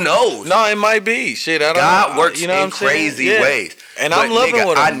 Like, who knows? No, it might be. Shit, I don't know. God works in crazy ways. And I'm loving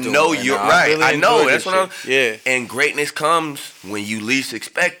what I'm doing. I know you're right. Really I know. That's what I'm. Yeah. And greatness comes when you least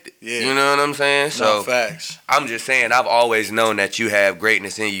expect it. Yeah. You know what I'm saying? So facts. I'm just saying, I've always known that you have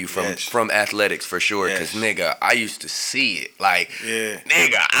greatness in you from athletics for sure. Because nigga, I used to see it. Like,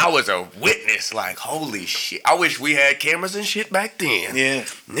 nigga, I was a witness. Like, holy shit. I wish we had cameras and shit back then. Yeah.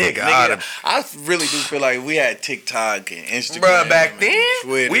 Nigga, I really do feel like we had TikTok and Instagram. Bruh, back then,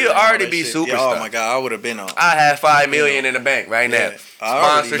 Twitter, we'd already be superstars. Oh my God, I would have been on. I had $5 million in the bank right now.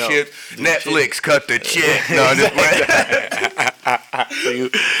 Sponsorship, Netflix cut the check. No, just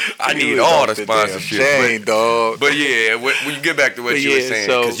I need all the sponsorship. But yeah, when you get back to what you were saying,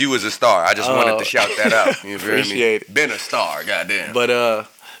 because you was a star. I just wanted to shout that out. You feel me? Been a star, goddamn. But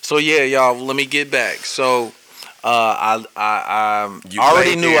so yeah, y'all, let me get back. So I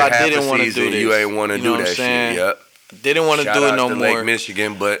already knew I didn't want to do this. You ain't want to do that shit. Yep. Didn't want to do it no more. Lake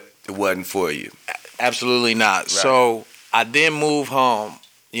Michigan, but it wasn't for you. Absolutely not. Right. So I then move home.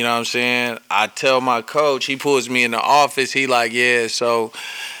 You know what I'm saying? I tell my coach, he pulls me in the office. He like, yeah, so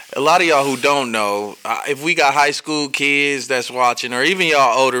a lot of y'all who don't know, if we got high school kids that's watching, or even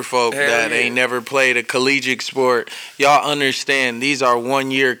y'all older folk that ain't never played a collegiate sport, y'all understand these are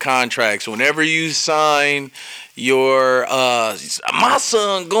 1-year contracts. Whenever you sign your, my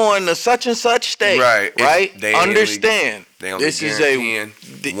son going to such and such state, right? Understand, this is a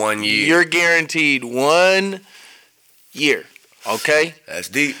 1 year. You're guaranteed 1 year. Okay, that's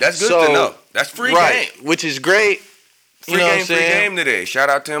deep. That's good to know. That's free game, which is great. You know what I'm free saying? game today. Shout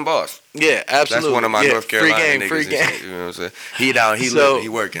out to him, boss. Yeah, absolutely. That's one of my North Carolina free niggas. free game. You know what I'm saying? He down, he So- living, he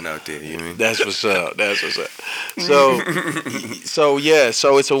working out there. You know what I mean? That's what's up. That's what's up. So yeah.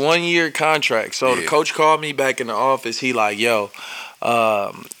 So it's a 1-year contract. So the Yeah. coach called me back in the office. He like, yo,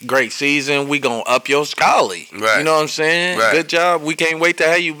 great season. We gonna up your scholarly. Right. You know what I'm saying? Right. Good job. We can't wait to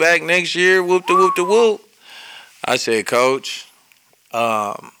have you back next year. Whoop de whoop de whoop. I said, Coach,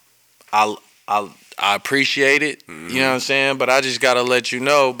 I appreciate it. You know what I'm saying? But I just gotta let you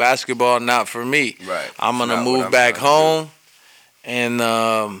know, basketball not for me. Right. I'm gonna Not what move I'm back trying to home,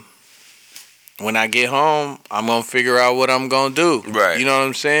 and when I get home, I'm gonna figure out what I'm gonna do. Right. You know what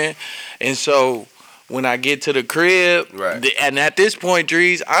I'm saying? And so when I get to the crib, Right. and at this point,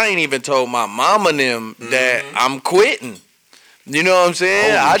 Drees, I ain't even told my mom and them that I'm quitting. You know what I'm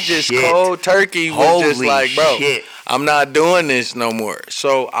saying? Holy I just shit. cold turkey was just Holy like, bro, shit. I'm not doing this no more.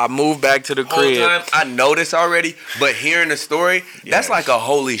 So I moved back to the Whole crib. time I know this already, but hearing the story, Yes. that's like a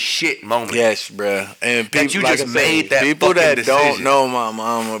holy shit moment. Yes, bruh. And That people, you like just I said, made that people fucking that decision. don't know my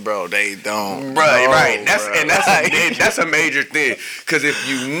mama, bro, they don't. Right, know, right. That's bruh. and that's Like, that's a major thing. Cause if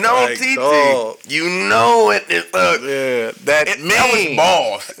you know Like, TT, dog. you know it. yeah, that That mean. was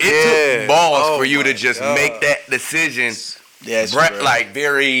balls. It Yeah. took balls Oh for you my to just God. make that decision, Yes, bruh. like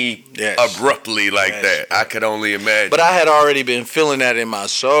very Yes. abruptly like Yes, that. I could only imagine. But I had already been feeling that in my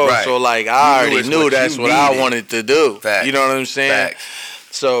soul, Right. so like You I knew already it's knew what that's you what I needed. wanted to do. Facts. You know what I'm saying? Facts.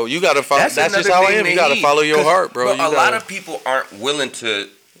 So you gotta follow. That's just another how I thing am. You they gotta need. follow your 'Cause, heart, bro. You a lot gotta- of people aren't willing to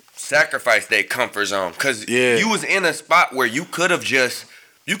sacrifice their comfort zone because Yeah. you was in a spot where you could have just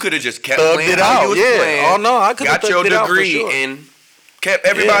kept Thugged playing it how out, you was yeah. playing. Oh, no, I coulda got your thugged it out for degree sure. and kept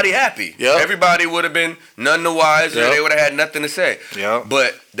everybody happy. Yep. Everybody would have been none the wiser. Yep. They would have had nothing to say. Yep.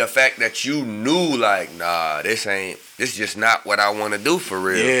 But the fact that you knew, like, nah, this just not what I want to do for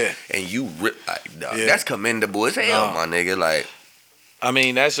real. Yeah. And you like, nah, Yeah. that's commendable as hell, Nah. my nigga. Like, I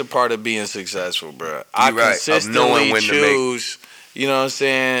mean, that's a part of being successful, bro. I You right, of consistently knowing when to make- choose, you know what I'm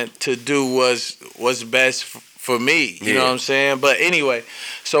saying, to do what's best for me. You know Yeah. what I'm saying? But anyway,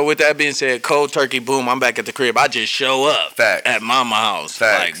 so with that being said, cold turkey, boom, I'm back at the crib. I just show up Facts. at mama house.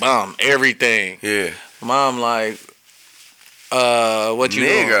 Facts. Like, mom, everything. yeah. Mom, like, what you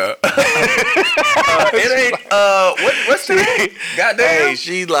doing? Nigga. It ain't, what's today? Goddamn. Hey,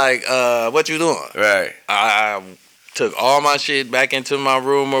 she like, what you doing? Right. I took all my shit back into my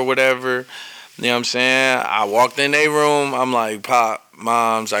room or whatever. You know what I'm saying? I walked in their room. I'm like, Pop,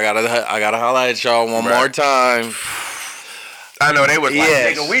 Moms, I gotta holler at y'all one more Right. time. I know they was like,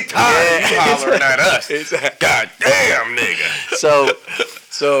 Yes. nigga, we tired. You hollering at us. Goddamn, nigga. So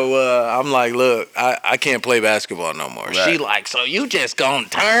I'm like, look, I can't play basketball no more. Right. She like, so you just gonna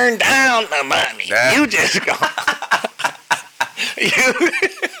turn down the money? That- You just gonna.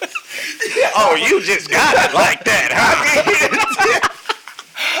 You just got it like that, huh?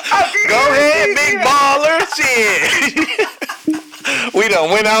 Go ahead, big baller. Shit. We done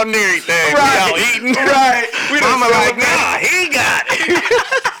went out and everything. Right. We out eating. Right. We done Mama like, celebrated. nah, he got it.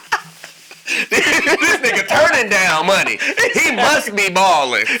 This nigga turning down money. He must be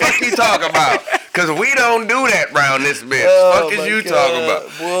balling. Fuck you talking about? Cause we don't do that round this bitch. Oh, Fuck is my you God, talking about?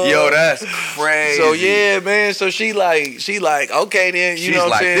 boy. Yo, that's crazy. So yeah, man. So she like, okay then, you She's know what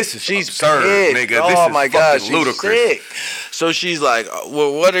like, I'm saying? this is she's absurd, pissed. nigga. Oh This is my God, fucking she's ludicrous. sick. So she's like,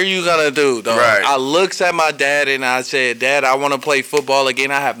 well, what are you gonna do, though? Right. I looks at my dad and I said, Dad, I want to play football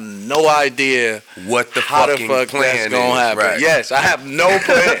again. I have no idea What the how the fucking fuck plan that's gonna is, happen. right. Yes, I have no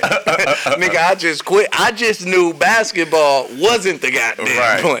plan. Nigga, I just quit. I just knew basketball wasn't the goddamn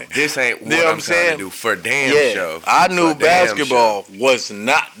Right. plan. This ain't what You know what I'm I'm trying saying? to do for damn Yeah, show. I knew For damn basketball was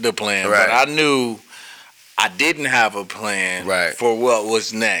not the plan, Right. but I knew I didn't have a plan Right. for what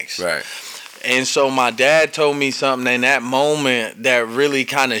was next. show. Right. And so my dad told me something in that moment that really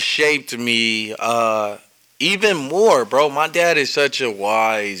kind of shaped me even more, bro. My dad is such a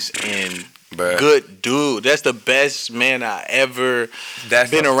wise and Bruh. good dude. That's the best man I ever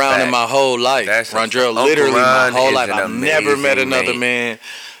That's been a around in fact. my whole life. That's a Rondrell, Uncle literally Ron my whole is life. an I've never met amazing another man. man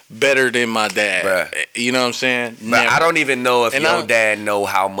better than my dad. Bruh. You know what I'm saying? But Never. I don't even know if And your I- dad know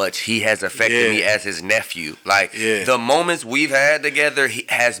how much he has affected Yeah. me as his nephew. Like Yeah. the moments we've had together,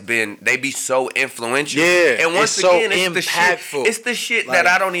 they be so influential. Yeah, and once it's so again, it's impactful. the shit Like- that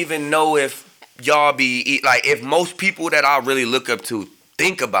I don't even know if y'all like if most people that I really look up to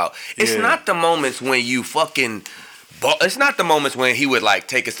think about. It's Yeah. not the moments when you fucking It's not the moments when he would like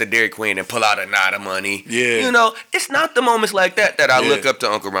take us to Dairy Queen and pull out a knot of money. Yeah. You know, it's not the moments like that I Yeah. look up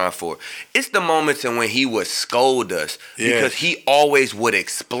to Uncle Ron for. It's the moments in when he would scold us Yeah. because he always would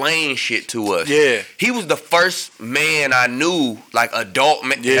explain shit to us. Yeah. He was the first man I knew, like adult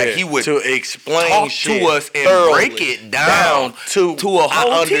man, Yeah. like he would to explain talk shit to us and thoroughly break it down to a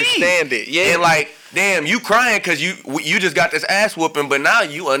whole I T. understand it. Yeah. And like, damn, you crying because you just got this ass whooping, but now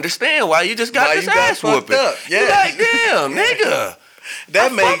you understand why you just got Why this you got ass fucked whooping. up. You Yeah. like, damn, nigga.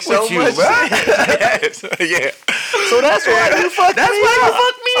 That I makes fuck so with you, much bro. sense. Yes. Yeah. So that's why you fucked That's me why up. you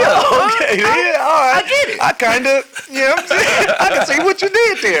fucked me up. Oh, okay. Yeah. All right. I get it. I kind of. You know what I'm saying? I can see what you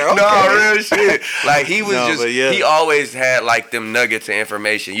did there. Okay. No, real shit. Like he was No, just, but yeah. he always had like them nuggets of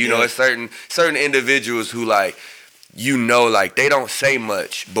information. You know, Yeah. it's certain individuals who like, you know, like they don't say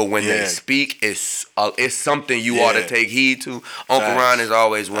much, but when they Yeah. speak, it's something you Yeah. ought to take heed to. Uncle Facts. Ron has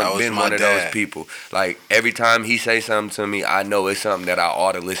always That was been my one of those dad. people. Like every time he say something to me, I know it's something that I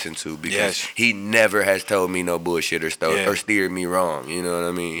ought to listen to because Yes. he never has told me no bullshit or Yeah. or steered me wrong. You know what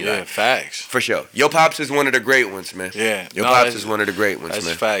I mean? Yeah. Like, Facts. for sure. Your pops is one of the great ones, man. Yeah. Your No, pops that's- is one of the great ones, That's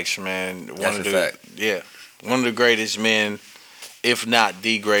man. facts, man. One That's of a the, fact. Yeah, one of the greatest men, if not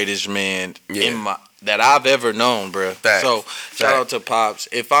the greatest man Yeah. that I've ever known, bro. Facts. So shout out to Pops.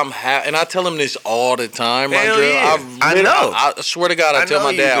 If I'm and I tell him this all the time, my Hell drill. yeah. I know. I swear to God, I I tell know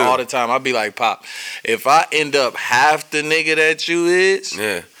my you dad do. all the time. I be like, Pop, if I end up half the nigga that you is,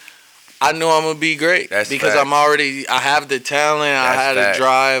 Yeah. I know I'm gonna be great. That's because facts. I have the talent, I That's had facts. a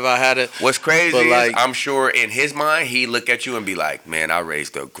drive, I had a. What's crazy But, is like- I'm sure in his mind he look at you and be like, "Man, I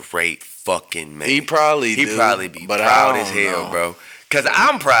raised a great fucking man." He probably he do, probably be but I proud as don't hell, know. bro. Cause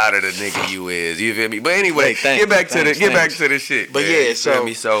I'm proud of the nigga you is. You feel me? But anyway, Hey, get back to thanks. the shit. But man. yeah, You feel so-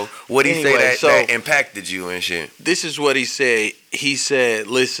 me? So what he anyway, say that, so- that impacted you and shit? This is what he said. He said,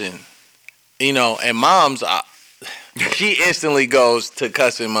 "Listen, you know," and mom's, she instantly goes to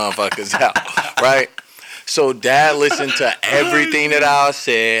cussing motherfuckers out, right? So dad listened to everything that I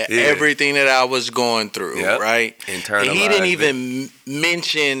said, Yeah. everything that I was going through, Yep. right? Internalized And he didn't it. even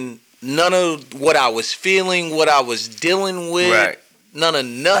mention none of what I was feeling, what I was dealing with. Right. None of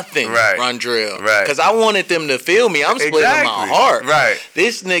nothing, Right. Rondrell. Right. Because I wanted them to feel me. I'm splitting my Exactly. heart. Right.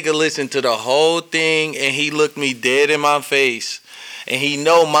 This nigga listened to the whole thing and he looked me dead in my face. And he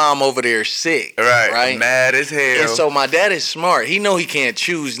know mom over there sick. Right. Mad as hell. And so my dad is smart. He know he can't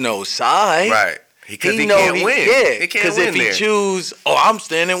choose no side. right. Because he know can't win. Yeah. He can't Because win if he there. choose, I'm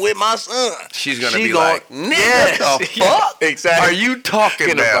standing with my son. She's gonna She be gon- like, "Nigga, Yes. the fuck Exactly. are you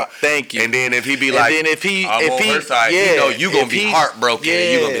talking about?" Thank you. And then if he be And like, then if he- I'm if on he- her side, yeah, you know you gonna if be he's- heartbroken.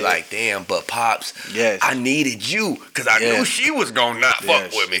 And you gonna be yeah. like, "Damn, but Pops, Yes. I needed you because I knew Yes. she was gonna not fuck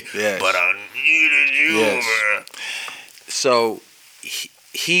Yes. with me, Yes. but I needed you, Yes. man." So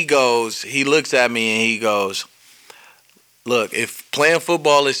he goes, he looks at me and he goes, "Look, if playing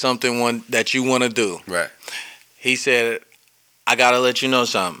football is something that you want to do," Right. he said, "I got to let you know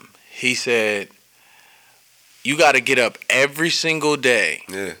something." He said, "You got to get up every single day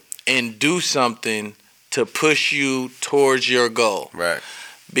Yeah. and do something to push you towards your goal. Right.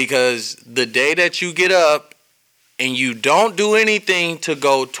 Because the day that you get up and you don't do anything to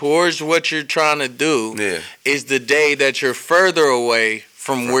go towards what you're trying to do Yeah. is the day that you're further away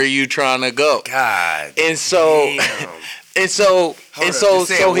from where you're trying to go." God. And so, Damn. and so, Hold and up, so, just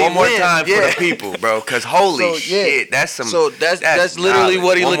say so it he one more went. time Yeah. for the people, bro. Cause holy So, yeah. shit, that's some. So that's literally knowledge.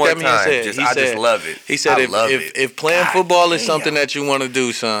 what he One looked more at me and time. said. Just, He I said, just love it. He said, I love it. if playing God football is damn. something that you want to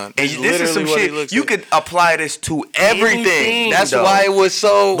do, son, And it's this is some literally what he shit looks you at. could apply this to Everything. anything, That's though. why it was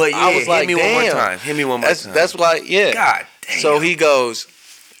so. But yeah, I was like, hit me damn. one more time. Hit me one more time. That's why. Yeah. God damn. So he goes,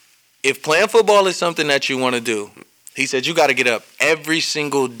 if playing football is something that you want to do, he said you got to get up every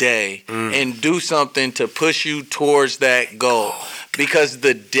single day and do something to push you towards that goal. Because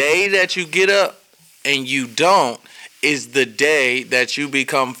the day that you get up and you don't is the day that you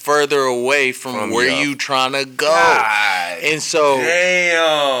become further away from where your- you trying to go. God And so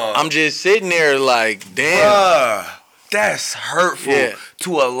damn. I'm just sitting there like, damn. Bruh, that's hurtful Yeah.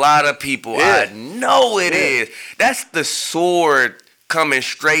 to a lot of people. Yeah. I know it Yeah. is. That's the sword coming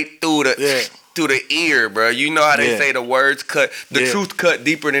straight through the Yeah. through the ear, bro. You know how they Yeah. say the words cut, the Yeah. truth cut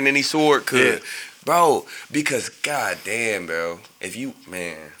deeper than any sword could. Yeah. Bro, because goddamn, bro. If you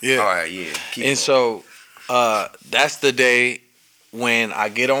Yeah. All right, yeah. Keep And so that's the day when I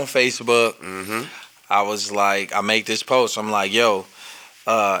get on Facebook. Mm-hmm. I was like, I make this post. I'm like, yo,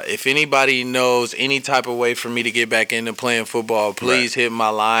 if anybody knows any type of way for me to get back into playing football, please hit my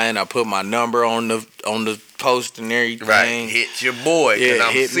line. I put my number on the post and everything. Right. Hit your boy, because Yeah,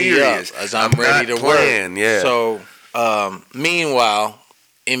 I'm hit serious. me up as I'm ready not to playing, work. Yeah. So meanwhile,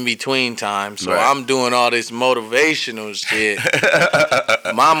 in between time. So Right. I'm doing all this motivational shit.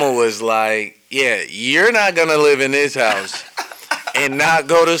 Mama was like, yeah, you're not going to live in this house and not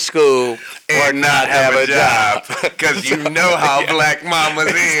go to school or not have a job. Because you know how black mamas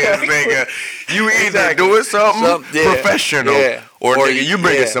is, nigga. You either Exactly. doing something Yeah. professional Yeah. or Or nigga, you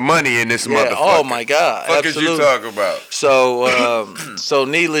bringing yeah. some money in this Yeah. motherfucker. Oh, my God. Fuck is you Absolutely. talking about? So, so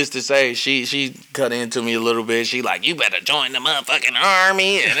needless to say, she cut into me a little bit. She like, you better join the motherfucking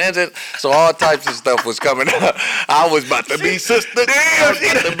army, and that's it. So all types of stuff was coming up. I was about to be sister. I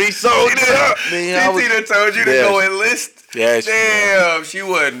was about to be soldier. She done told you to Yeah. go enlist. Yeah, Damn, she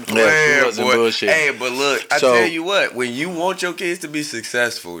wasn't Yeah, playing, she wasn't boy. bullshit. Hey, but look, I So- tell you what, when you want your kids to be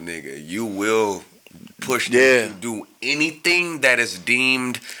successful, nigga, you will push them Yeah. to do anything that is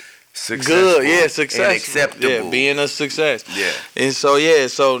deemed successful. Good, yeah, successful. And acceptable. Yeah, being a success. Yeah. And so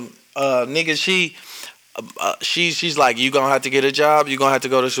nigga, she's like, you gonna have to get a job, you gonna have to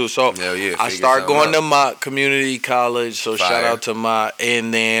go to school. So Hell yeah, I figure start something going out. to my community college. So shout Fire. out to my,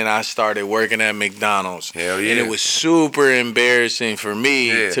 and then I started working at McDonald's. Hell yeah. And it was super embarrassing for me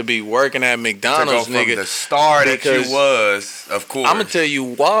Yeah. to be working at To go McDonald's, from nigga. the star that because you was, of course. I'm gonna tell you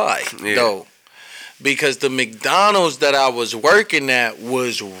why, Yeah. though. Because the McDonald's that I was working at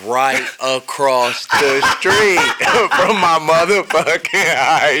was right across the street from my motherfucking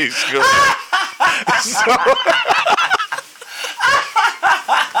high school.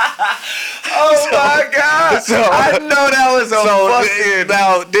 Oh my God! So- I know that was a fucking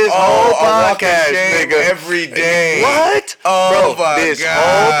now this a whole walking podcast, shame nigga. every day. What? Oh Bro, my this God.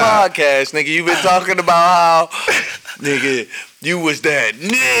 whole podcast, nigga, you've been talking about how, nigga, you was that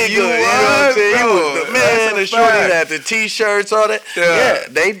nigga. You know what I'm was, saying? You bro. was the That's man, a the shorty fact. that the t-shirts, all that. Yeah. Yeah,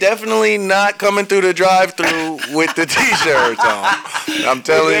 they definitely not coming through the drive-through with the t-shirts on. I'm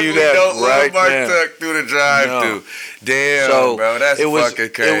telling you that Don't right Mark now. Tuck through the drive-through. No. Damn, So bro, that's it was, fucking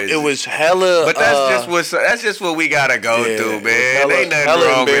crazy. It was hella. but that's just what we gotta go yeah, through, it was man. hella- Ain't nothing hella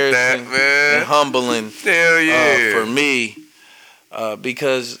wrong with that, embarrassing man. and humbling. Hell yeah. For me,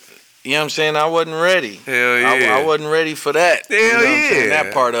 because you know what I'm saying, I wasn't ready. Hell yeah. I wasn't ready for that. Hell you know what I'm saying? yeah.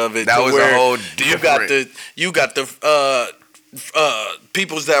 That part of it. That to was where a whole You got different. the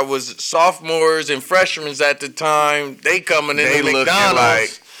peoples that was sophomores and freshmen at the time. They coming in They the looking McDonald's.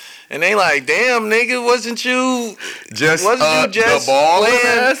 like- And they like, damn, nigga, wasn't you Just just the ball playing,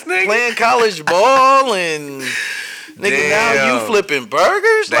 ass nigga? playing college ball and nigga now Damn. you flipping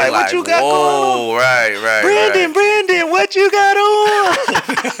burgers? They Like, what you got going on? whoa, right. Brandon, what you got on?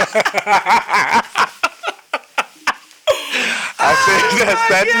 I said that's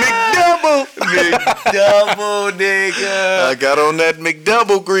that McDouble, nigga. McDouble. I got on that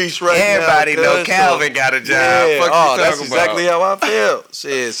McDouble grease right Everybody now. know cuz, Calvin got a job. Yeah. Fuck Oh, you that's talking exactly about? how I feel.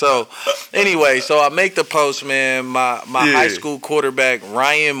 Shit. So, anyway, so I make the post, man. My Yeah. high school quarterback,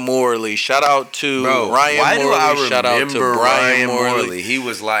 Ryan Morley. Shout out to Bro, Ryan why Morley. do I Shout out to remember Brian Ryan Morley. He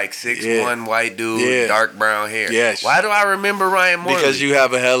was like 6'1", Yeah. white dude, Yeah. dark brown hair. Yes. Why do I remember Ryan Morley? Because you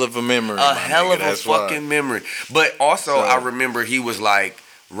have a hell of a memory. a my hell nigga, of a that's why. fucking memory. But also, So- I remember he was like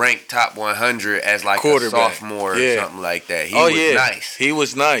ranked top 100 as like a Quarterback. sophomore Yeah. or something like that. He Oh was yeah, nice. He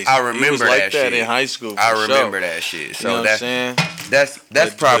was nice. I He was remember like that shit. in high school. I for remember sure. that shit. You So know what I'm that's saying? that's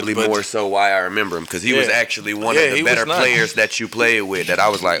But- probably but- more so why I remember him, because he was Yeah. actually one Yeah, of the he was better nice. players that you played with. That I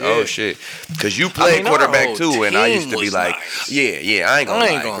was like, oh Yeah. shit, because you played our quarterback whole too, and I team used to be was like, nice. yeah, I ain't gonna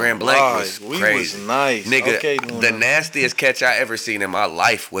lie. Grand Blanc lie. was We crazy. was nice. Nigga, Okay, the nastiest catch I ever seen in my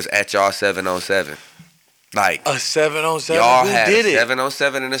life was at y'all 7-on-7. Like, a 7-on-7. y'all Who had did a it?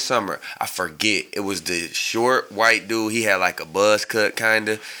 7-on-7 in the summer. I forget. It was the short white dude. He had like a buzz cut, kind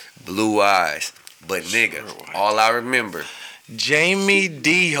of blue eyes. But nigga, all I remember, Jamie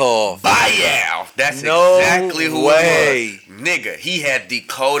D. Hall. Bayou. That's No exactly who way. it was. Nigga, he had the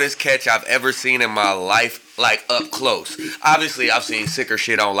coldest catch I've ever seen in my life, like up close. Obviously, I've seen sicker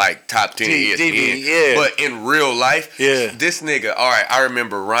shit on like top 10 ESPN. TV, yeah. But in real life, Yeah. this nigga, all right, I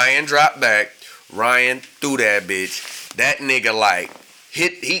remember Ryan dropped back. Ryan threw that bitch. That nigga like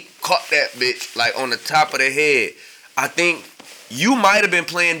he caught that bitch like on the top of the head. I think you might have been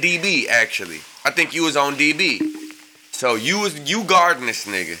playing DB actually. I think you was on DB. So you guarding this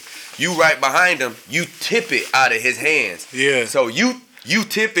nigga. You right behind him. You tip it out of his hands. Yeah. So you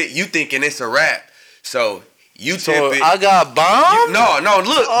tip it. You thinking it's a wrap. So you tip So it. I got bombed? No,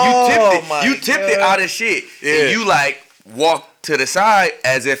 look, Oh, you tipped my it. You tipped it God. out of shit. Yeah. And you like walked to the side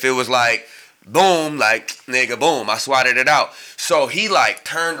as if it was like boom, like nigga, boom. I swatted it out. So he like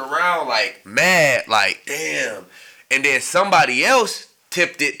turned around like mad, like damn. And then somebody else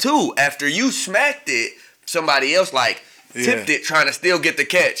tipped it too. After you smacked it, somebody else like tipped it trying to still get the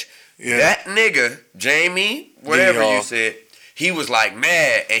catch. Yeah. That nigga, Jamie, whatever D-Hall. you said, he was like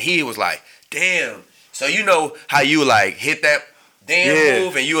mad, and he was like, damn. So you know how you like hit that damn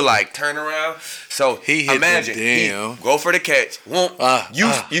move and you like turn around. So he hit imagine the damn. he go for the catch.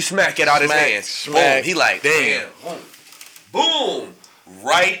 You smack it out his hands. Smack. Boom. He like damn. Boom.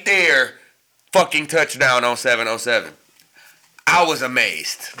 Right there. Fucking touchdown on 707. I was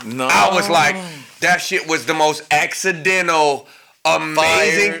amazed. No. I was like, that shit was the most accidental,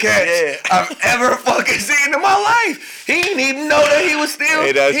 amazing catch I've ever fucking seen in my life. He didn't even know that he was still.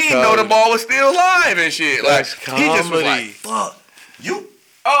 He didn't know the ball was still live and shit. That's like he just was like, comedy. fuck you.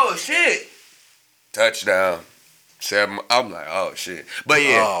 Oh shit. Touchdown. I'm like, oh shit. But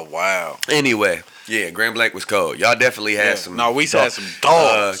yeah. Oh wow. Anyway. Yeah, Grand Blanc was cold. Y'all definitely had some. No, we had some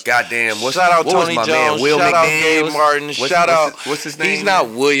dogs. Goddamn. Shout out Tony Jones. Man? Will shout McDaniels? out Gabe Martin. Shout out. What's his name? He's not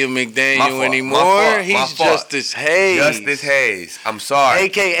William McDaniel anymore. He's Justice Hayes. Justice Hayes. I'm sorry.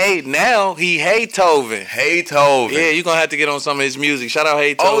 AKA now he Haytoven. Haytoven. Yeah, you're gonna have to get on some of his music. Shout out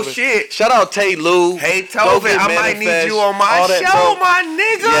Haytoven. Oh shit. Shout out Tay Lou. Haytoven. I might need you on my show, my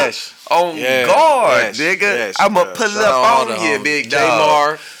nigga. Yes. On guard, nigga. Yes, I'ma pull up on you, big dog.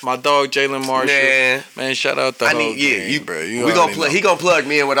 J-Mar, my dog Jalen Marshall. Man, shout out the whole gang, bro. We gonna plug. He gonna plug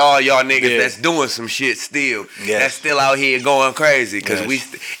me in with all y'all niggas that's doing some shit still. That's still out here going crazy. Cause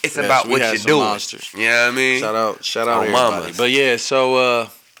it's about what you're doing. Monsters. You know what I mean? Shout out everybody. Mamas. But yeah, so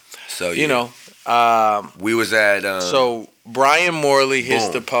you know, we was at so Brian Morley hits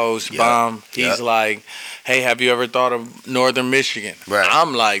the post, bomb. He's like, hey, have you ever thought of Northern Michigan? Right.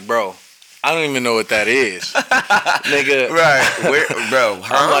 I'm like, bro, I don't even know what that is. Nigga. Right. Bro.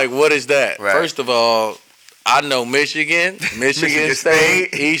 Huh? I'm like, what is that? Right. First of all, I know Michigan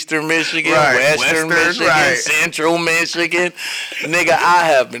State, Eastern Michigan, Western Michigan, Central Michigan. Nigga, I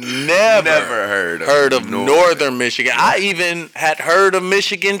have never heard of Northern Michigan. I even had heard of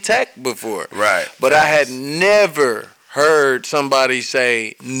Michigan Tech before. Right. But I had never heard somebody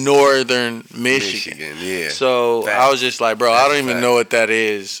say Northern Michigan. Yeah. So I was just like, bro, I don't even know what that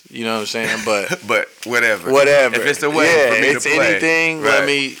is. You know what I'm saying? But whatever. If it's a way for me to play. Anything,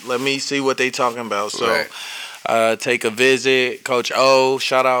 let me see what they talking about. So take a visit. Coach O,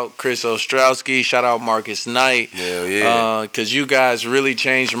 shout out Chris Ostrowski, shout out Marcus Knight. Hell yeah. Because you guys really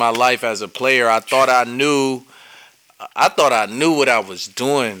changed my life as a player. I thought I knew what I was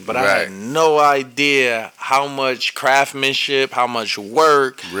doing, but I had no idea how much craftsmanship, how much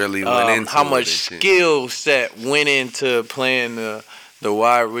work, really went into how much skill set went into playing the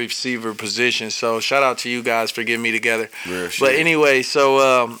wide receiver position. So shout out to you guys for getting me together. But anyway,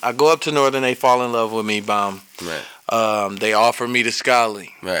 so I go up to Northern, they fall in love with me, bomb. Right. They offer me the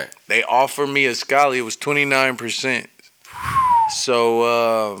Scally. Right. They offer me a Scally. It was 29%.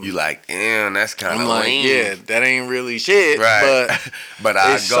 So you like, damn, that's kind of lame. Yeah, that ain't really shit. Right. But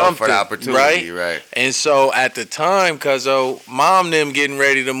I go for the opportunity, right? And so at the time, cuz mom them getting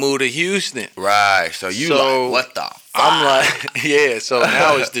ready to move to Houston. Right. So you like, what the fuck? I'm like, yeah, so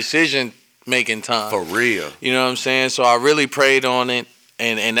now it's decision making time. For real. You know what I'm saying? So I really prayed on it.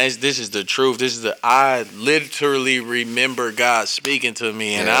 And this is the truth. I literally remember God speaking to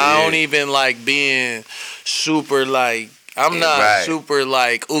me. And I don't even like being super like, I'm not super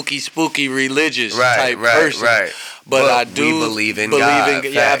like ooky spooky religious type person. Right. But I do believe in God.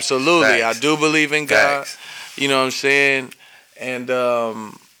 Yeah, absolutely. Facts. I do believe in God. You know what I'm saying? And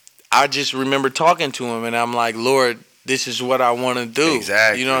I just remember talking to him and I'm like, Lord, this is what I want to do.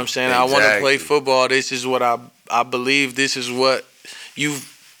 Exactly. You know what I'm saying? I want to play football. This is what I believe. This is what you've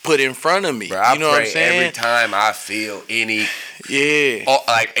put in front of me. Bro, you know what I'm saying? Every time I feel any any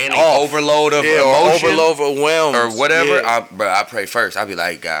overload of emotion or overwhelmed or whatever, I pray first. I be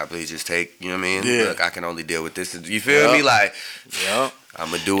like, God, please just take, you know what I mean? Yeah. Look, I can only deal with this. You feel me? Like, I'm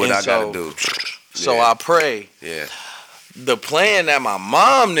going to do what I got to do. So I pray. Yeah. The plan that my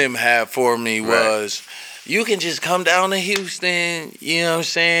mom them had for me was, you can just come down to Houston, you know what I'm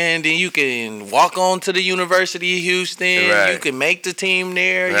saying? Then you can walk on to the University of Houston. Right. You can make the team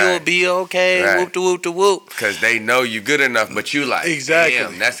there. You'll be okay. Right. Whoop de whoop de whoop. Because they know you good enough, but you like,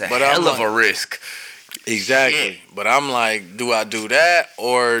 damn, that's a hell of a risk. Exactly. But I'm like, do I do that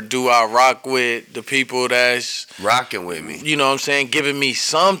or do I rock with the people that's rocking with me? You know what I'm saying? Giving me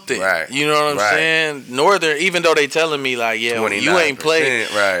something. Right. You know what I'm saying? Northern, even though they telling me like, yeah, you ain't played.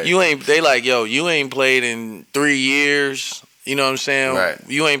 Right. They like, yo, you ain't played in 3 years. You know what I'm saying? Right.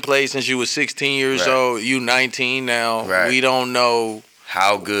 You ain't played since you was 16 years old. You 19 now. Right. We don't know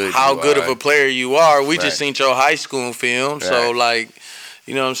how good of a player you are. We just seen your high school film. So like,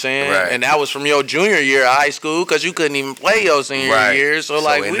 You know what I'm saying? Right. And that was from your junior year of high school because you couldn't even play your senior year. So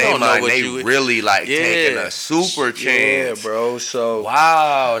like in we they don't know mind, what they you really like taking a super chance. Yeah, bro. So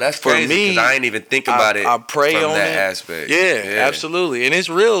wow, that's for crazy. me, I ain't even think about it. I pray from on that it. aspect. Yeah, absolutely. And it's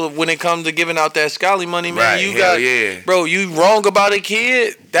real when it comes to giving out that Scally money, man. Right, You hell got, bro. You wrong about a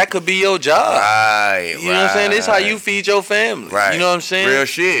kid, that could be your job. Right. You know what I'm saying? This how you feed your family. Right. You know what I'm saying? Real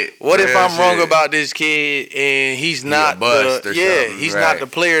shit. What Real if I'm wrong shit. about this kid and he's not bust or something, he's right. not the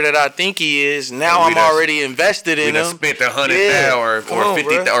player that I think he is. Now And I'm already invested in we him. done spent $100,000 or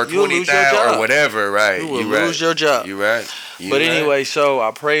 $50,000 or $20,000 or whatever, right? You will lose your job. You right. But anyway, so I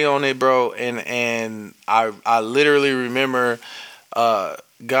pray on it, bro, and I literally remember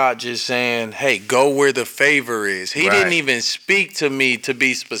God just saying, "Hey, go where the favor is." He didn't even speak to me to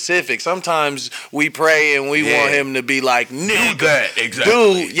be specific. Sometimes we pray and we want him to be like, "Nigga, do that exactly."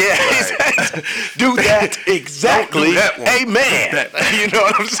 Dude, exactly. Do that exactly. Do that one. Amen. You know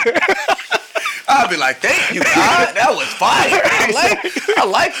what I'm saying? I'll be like, "Thank you, God. That was fire. I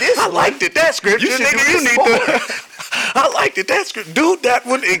like this. I liked it. That scripture, nigga. You need to. I liked it. That script, dude. That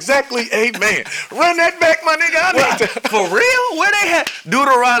one exactly. Amen. Run that back, my nigga. I need to. For real? Where they had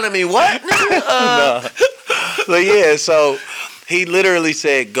Deuteronomy? What? No. So yeah, so he literally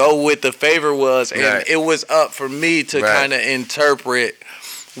said, "Go with the favor was," and it was up for me to kind of interpret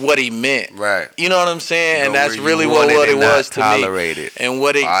what he meant. Right. You know what I'm saying? Go and that's where really you what want it and was not to me. tolerate it. And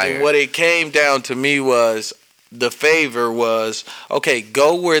what it came down to me was the favor was, okay,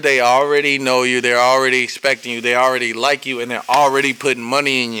 go where they already know you, they're already expecting you, they already like you, and they're already putting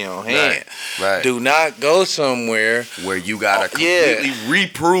money in your hand. Right. Do not go somewhere where you gotta completely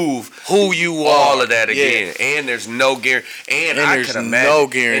reprove who you are. All of that again. And there's no guarantee. And I there's could imagine no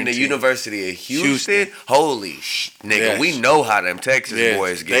guarantee. in the University of Houston. Holy nigga, we know how them Texas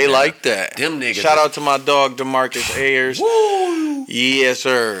boys get. They like that. Them niggas. Shout out to my dog DeMarcus Ayers. Woo! Yes,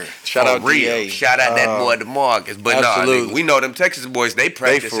 sir. Shout out real. DA. Shout out that boy DeMarcus. But absolutely. Nah, we know them Texas boys, they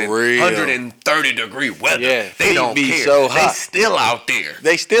practice in 130-degree weather. Yeah, they don't be care. So hot. They still out there.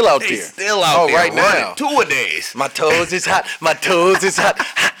 They still out there right now. 2-a-days. My toes is hot. My toes is hot.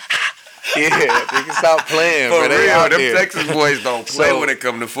 Yeah, they can stop playing. For real, they out them there. Texas boys don't play when it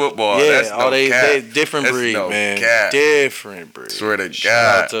come to football. Yeah, That's they different breed, man. Cap. Different breed. Swear to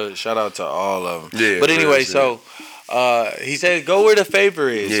God. Shout out to all of them. Yeah, but anyway, so he said, go where the favor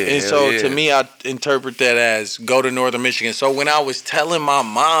is. Yeah, and so to me, I interpret that as go to Northern Michigan. So when I was telling my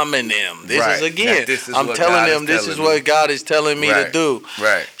mom and them, I'm telling them this is what God is telling me to do.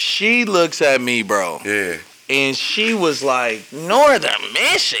 Right. She looks at me, bro. Yeah. And she was like, Northern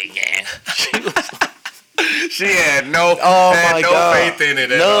Michigan. She had no faith in it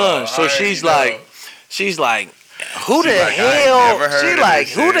at all. So she's like, who the hell? She like,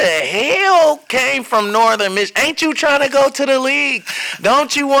 who the hell came from Northern Michigan? Ain't you trying to go to the league?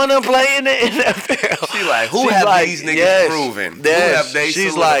 Don't you want to play in the NFL? She like, who have these niggas proven? Yes. Who have they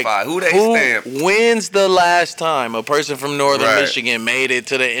She's solidified? Like, who they stamped? When's the last time a person from Northern Michigan made it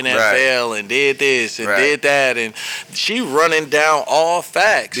to the NFL and did this and did that? And she running down all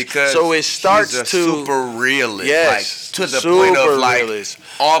facts. Because so it starts she's a super realist. Yes. Like, to the point of like realist.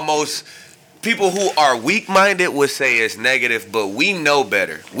 Almost. People who are weak-minded would say it's negative, but we know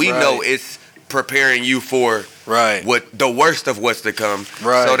better. We know it's preparing you for what the worst of what's to come.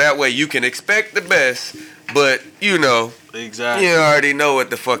 Right. So that way you can expect the best, but exactly. You already know what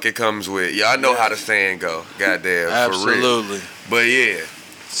the fuck it comes with. Y'all know how the saying go. Goddamn, absolutely. For real. But yeah.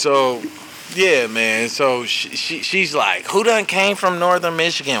 So. Yeah, man. So she's like, who done came from Northern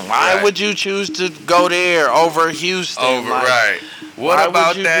Michigan? Why would you choose to go there over Houston? What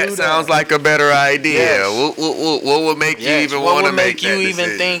about that? Sounds like a better idea. Yes. What would make you even want to make that decision? What would make you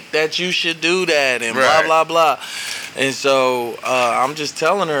even think that you should do that and blah, blah, blah. And so I'm just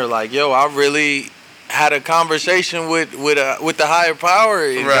telling her, like, yo, I really had a conversation with the higher power.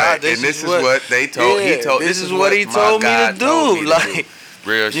 And God, this is what they told. This is what he told me to do. Like.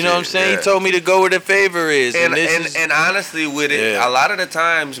 Real you know what I'm saying? He told me to go where the favor is. And honestly with it, a lot of the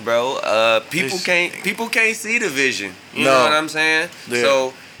times, bro, people can't see the vision. You know what I'm saying? Yeah.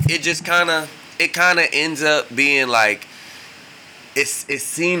 So it just kinda ends up being like it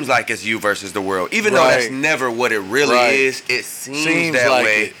seems like it's you versus the world. Even though that's never what it really is, it seems that like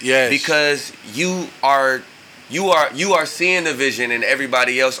way. Yes. Because you are seeing the vision and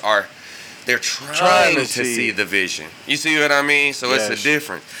everybody else they're trying to see the vision. You see what I mean? So it's a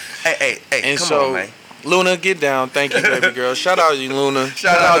difference. Hey, and come on, man. Luna, get down. Thank you, baby girl. Shout out you, Luna.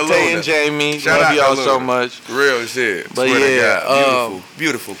 Shout out to Tay Luna. And Jamie. Shout Love y'all to so much. Real shit. But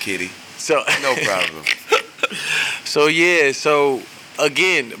beautiful kitty. So no problem. So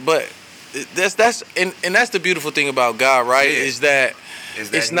again, but that's and that's the beautiful thing about God, right? Yeah. Is that Is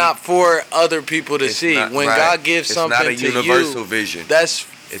that it's not for other people to it's see. not- When right. God gives It's something not a to universal you, vision. that's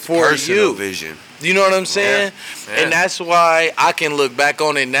It's for personal you. vision. You know what I'm saying? Yeah. And that's why I can look back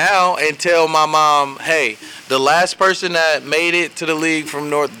on it now and tell my mom, hey, the last person that made it to the league from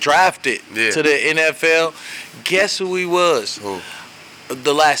North, drafted to the NFL, guess who he was? Who?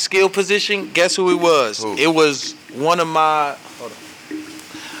 The last skill position, guess who he was? Who? It was one of my,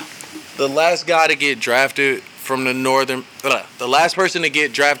 the last guy to get drafted from the last person to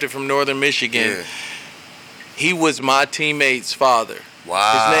get drafted from Northern Michigan. Yeah. He was my teammate's father.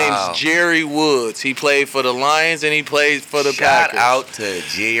 Wow. His name's Jerry Woods. He played for the Lions and he played for the Packers. Shout out to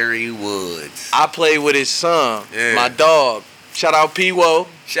Jerry Woods. I played with his son, Yeah. my dog. Shout out P-Wo.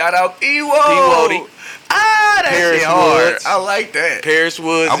 Shout out P-Wo. P-Wody. Ah, that's Paris hard. Woods. I like that. Paris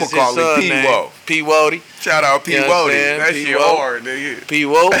Woods I'ma is his call him son P-Wo. name. P-Wody. Shout out You know P-Wody. what I'm saying? That shit P-Wo. hard, nigga.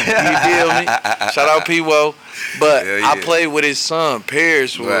 P-Wo, you feel me? Shout out P-Wo. But Yeah, yeah. I played with his son,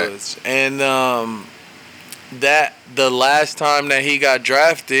 Paris Right. Woods. And that the last time that he got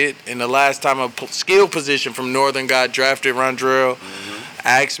drafted and the last time a skill position from Northern got drafted, Rondrell,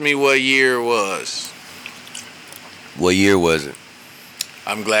 asked me what year it was. What year was it?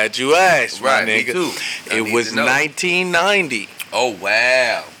 I'm glad you asked, Right, my me nigga. too. I It need was to know. 1990. Oh,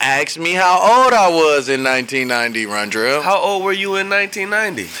 wow. Ask me how old I was in 1990, Rondrell. How old were you in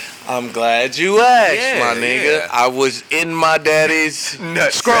 1990? I'm glad you asked, Yeah, my nigga. yeah. I was in my daddy's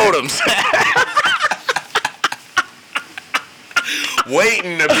Nutsack. scrotums.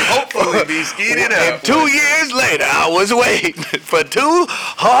 Waiting to be, hopefully be skeeted And up. 2 years later, I was waiting for 2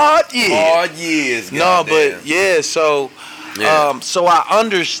 hard years. Hard years. No, goddamn. but yeah, so Yeah. so I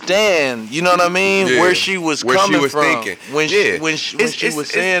understand, you know what I mean, Yeah. where she was Where she coming was from thinking. when Yeah. she It's- was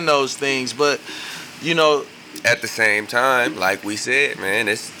saying those things, but you know, At the same time, like we said,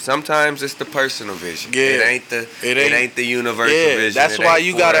 man, sometimes it's the personal vision. Yeah. It ain't the universal yeah, vision. that's It why ain't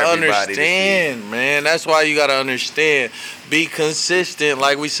you for gotta everybody to see. understand, man. That's why you gotta understand. Be consistent,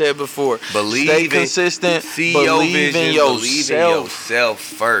 like we said before. Believe Stay it. consistent. See your believe vision. in Believe in yourself. yourself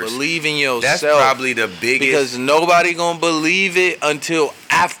first. Believe in yourself. That's probably the biggest. Because nobody gonna believe it until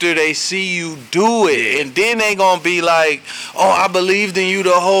after they see you do it, Yeah. and then they gonna be like, "Oh, I believed in you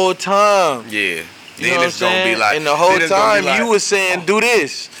the whole time." Yeah. You Then know it's what I'm gonna be saying? like. And the whole then it's gonna time be like, you was saying, "Do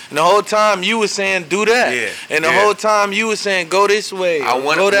this," and the whole time you was saying, "Do that," Yeah, and the yeah. whole time you was saying, "Go this way," I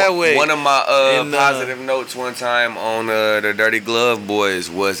want go that way. One of my And, positive notes one time on the Dirty Glove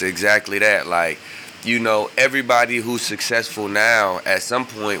Boys was exactly that. Like, you know, everybody who's successful now at some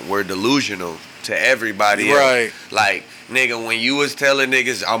point were delusional to everybody else. Right. Like, nigga, when you was telling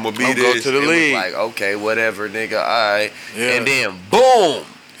niggas I'm gonna be I'll go this, to the it league. was like, okay, whatever, nigga, all right. Yeah. And then boom,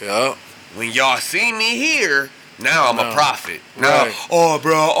 Yeah. when y'all see me here. Now I'm a No. prophet. Now, Right. oh,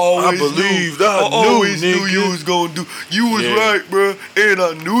 bro, I always believed, knew, I knew, always knew nigga. you was gonna do. You was Yeah. right, bro, and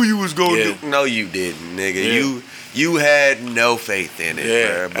I knew you was gonna Yeah. do. No, you didn't, nigga. Yeah. You had no faith in it, Yeah,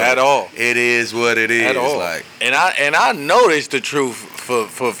 bruh, but at all. It is what it is. At all. Like, And I noticed the truth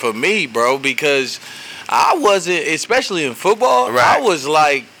for me, bro, because I wasn't, especially in football, Right. I was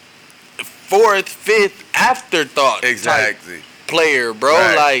like 4th, 5th afterthought exactly. type player, bro.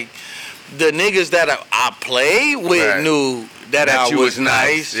 Right. Like the niggas that I played with Right. knew that I you was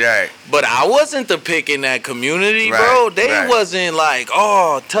nice. Right. But I wasn't the pick in that community, Right, bro. They right. wasn't like,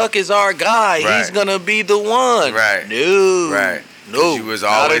 oh, Tuck is our guy. He's Right. gonna be the one. Right. No. Right. No. You was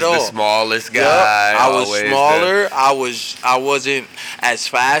not always at all. the smallest guy. Yup, I was always smaller. I wasn't as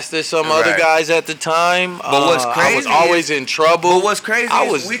fast as some other Right. guys at the time. But what's I was crazy always in trouble. But what's crazy I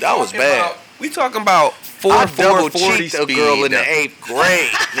is was we that was talking bad. about- we talking about I 440 double cheeked a speed. girl in though. the 8th grade,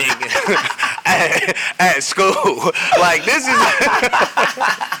 nigga, at school. Like this is.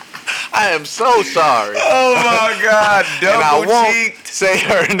 I am so sorry. Oh my God, And I double won't cheeked. say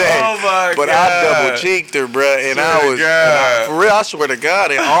her name. Oh my but God. I double cheeked her, bruh. And Swear I to was, God. for real, I swear to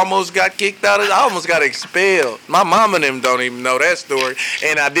God, I almost got kicked out. I almost got expelled. My mom and them don't even know that story.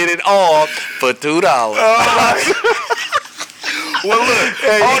 And I did it all for $2. Well, look,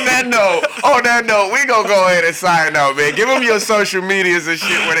 on that note, we gonna go ahead and sign out, man. Give them your social medias and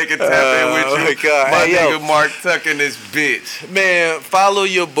shit where they can tap in with you. Oh, my God. My Hey, yo. nigga Mark Tuck in this bitch. Man, follow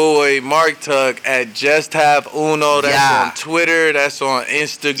your boy Mark Tuck at Just Have Uno. That's Yeah. on Twitter. That's on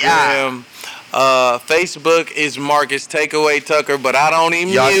Instagram. Facebook is Marcus Takeaway Tucker, but I don't even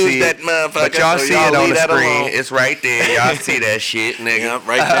Y'all use see that it, motherfucker. but y'all so see it on leave the that screen. alone. It's right there. Y'all see that shit, nigga. Yeah,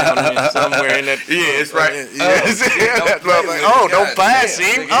 right down there somewhere in that. Yeah, it's right. Yes. Don't play with it. Oh, don't God pass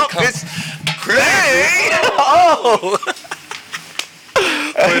damn, him. nigga, Oh, come- it's crazy. Oh.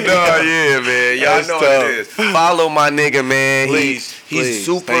 But no, yeah, man. Y'all That's know tough. what it is. Follow my nigga, man. Please, He's please.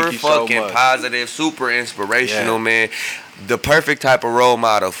 super Thank you so fucking much. positive, super inspirational, Yeah. man. The perfect type of role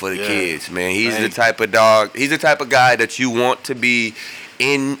model for the Yeah. kids, man. He's the Thank type of dog. He's the type of guy that you want to be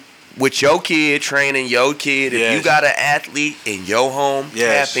in with your kid, training your kid. If you Yes. got an athlete in your home,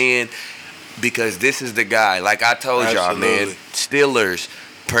 Yes. tap in. Because this is the guy. Like I told y'all, man. Absolutely. Steelers,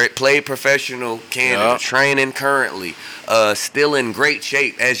 played professional Canada, Yup. training currently. Still in great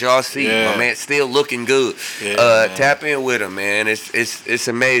shape, as y'all see. Yeah. My man still looking good. Yeah, man. Tap in with him, man. It's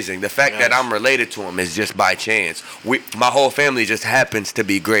amazing. The fact that Yes. I'm related to him is just by chance. My whole family just happens to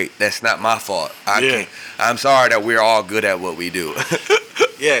be great. That's not my fault. Yeah. I'm sorry that we're all good at what we do.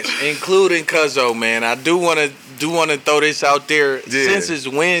 Yes, including Cuzzo, man. I do want to throw this out there. Yeah. Since it's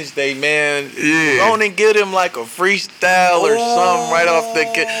Wednesday, man. Yeah. Go on and get him like a freestyle or something right off the.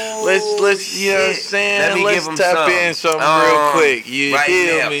 Let's you know what I'm saying. Let me Let's give him tap some. in something real quick. You right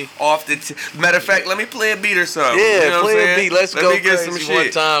feel now, me? Off the matter of fact, let me play a beat or something. Yeah, You know what play I'm a saying? beat. Let's Let go me get crazy some one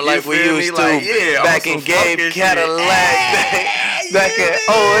shit. time You like we feel me? used Like, to yeah, back on in some Gabe fucking Cadillac. shit. Back in 08,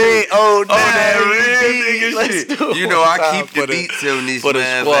 09. Oh, that real nigga Let's shit. do it You know, one I time keep the for beats on these for the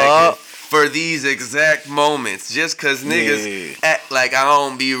motherfuckers squad. for these exact moments. Just cause niggas act like I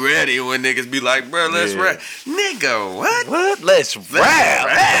don't be ready when niggas be like, bro, let's Yeah. rap. Nigga, what? What? Let's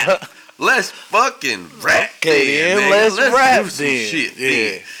rap. Let's fucking rap. Okay, then, then, nigga. let's rap do some then. shit. Yeah.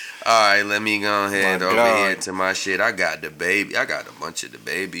 then. All right, let me go ahead My over God. here to my shit. I got the baby. I got a bunch of the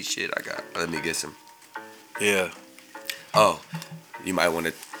baby shit. Let me get some. Yeah. Oh, you might want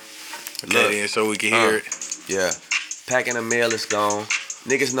to. Okay, then, so we can hear it. Yeah. Packing the mail is gone.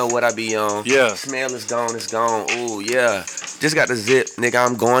 Niggas know what I be on. Yeah. Smell is gone, it's gone. Ooh, yeah. Just got the zip, nigga,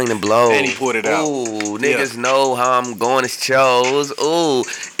 I'm going to blow. And he put it out. Ooh, niggas know how I'm going to shows. Ooh,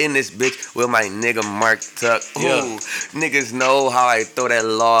 in this bitch with my nigga Mark Tuck. Ooh, Yeah. niggas know how I throw that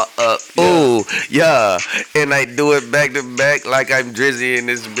law up. Yeah. Ooh, yeah. And I do it back to back like I'm Drizzy in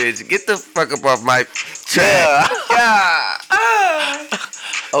this bitch. Get the fuck up off my track. Yeah.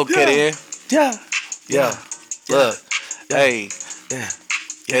 Okay, then. Yeah. Yeah. Look. Hey. Yeah.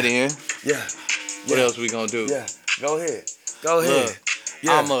 Get in. Yeah. What else we gonna do? Yeah. Go ahead. Go ahead. Look,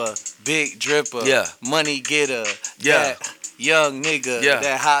 Yeah. I'm a big dripper. Yeah. Money getter. Yeah. That young nigga. Yeah.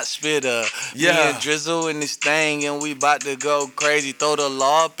 That hot spitter. Yeah. Me and Drizzle in this thing and we about to go crazy. Throw the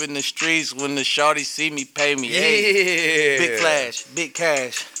law up in the streets when the shorty see me, pay me. Yeah. Hey, big flash, big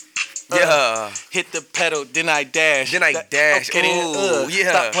cash. Yeah. Hit the pedal, then I dash. Then I dash. Okay, then, Ooh,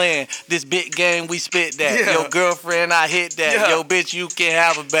 yeah. Stop playing. This big game, we spit that. Yeah. Your girlfriend, I hit that. Yeah. Yo, bitch, you can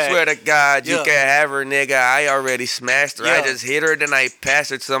have her back. Swear to God, you Yeah. can have her, nigga. I already smashed her. I Yeah. just hit her, then I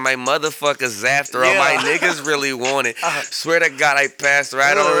passed her to my motherfuckers after. All Yeah. my niggas really want it. Swear to God, I passed her.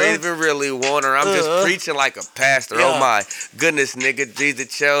 I don't even really want her. I'm just preaching like a pastor. Yeah. Oh my goodness, nigga. Jesus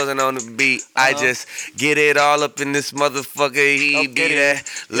chosen on the beat. I just get it all up in this motherfucker. He Okay, be then. that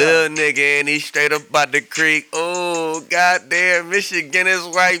little nigga, and he straight up by the creek. Oh, goddamn, Michigan is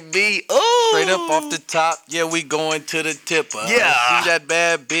white beat. Oh, Straight up off the top, yeah, we going to the tipper. Yeah. See that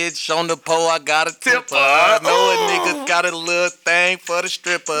bad bitch on the pole, I got a tipper. Tipper. I know a Ooh. nigga got a little thing for the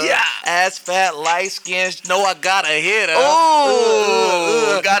stripper. Yeah. Ass fat, light skin, know I got a hitter.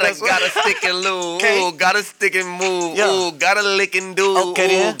 Oh, gotta That's what- stick and lose. Okay. Ooh, gotta stick and move. Yeah. Ooh, gotta lick and do. Okay, Ooh,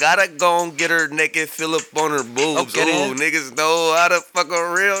 then. gotta go and get her naked, fill up on her boobs. Okay, Ooh, then. niggas know how to fuck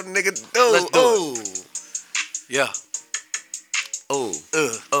a real nigga do. Let's do Ooh. Yeah. Ooh.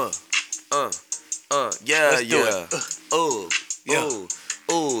 Uh. Yeah, Let's do yeah. Ooh. Yeah. Ooh.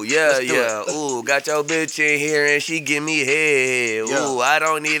 Ooh, yeah, Let's do yeah. it. Ooh, got your bitch in here and she give me head. Yeah. Ooh, I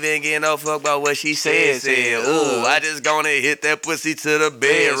don't even get no fuck about what she said. Ooh, I just gonna hit that pussy to the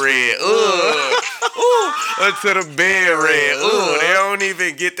bed red. Ooh, ooh, to the bed red. Ooh, they don't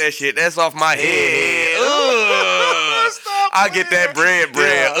even get that shit. That's off my head. Ooh, I get that bread.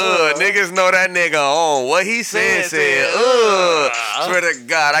 Yeah. Niggas know that nigga on what he said. Swear to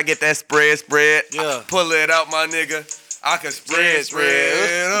God, I get that spread. Yeah. Pull it out, my nigga. I can spread.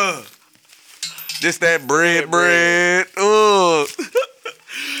 This that bread. Ooh.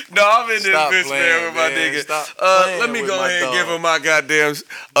 No, I'm in Stop this bitch, playing, man, with my man. nigga. Stop playing Let me with go my ahead and give dog. him my goddamn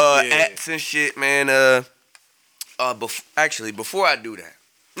Yeah. ats and shit, man. Actually, before I do that,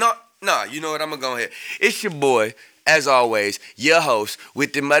 no, you know what? I'm gonna go ahead. It's your boy, as always, your host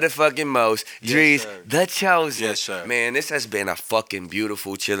with the motherfucking most, Drees, sir. the chosen. Yes, sir. Man, this has been a fucking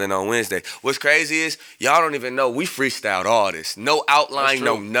beautiful chilling on Wednesday. What's crazy is y'all don't even know we freestyled all this. No outline, That's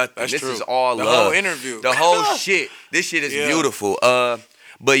no true. nothing. That's this true. is all The love. whole interview. The whole shit. This shit is Yeah. beautiful.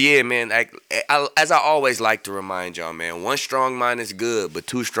 But yeah, man, like as I always like to remind y'all, man, one strong mind is good, but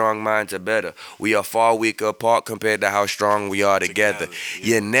two strong minds are better. We are far weaker apart compared to how strong we are together. Yeah.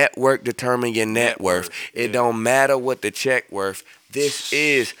 Your network determine your net worth. It don't matter what the check worth. This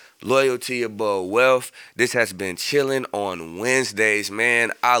is loyalty above wealth. This has been Chillin' on Wednesdays,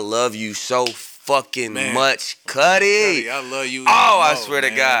 man. I love you so fucking much, Cuddy. I love you. I swear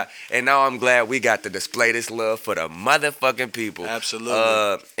to God. And now I'm glad we got to display this love for the motherfucking people.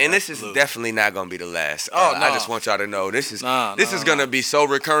 Absolutely. And this is definitely not gonna be the last. No. I just want y'all to know this is gonna be so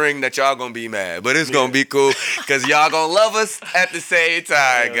recurring that y'all gonna be mad, but it's gonna be cool because y'all gonna love us at the same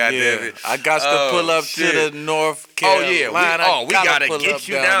time. God damn it! I got to pull up to the North Carolina. We gotta get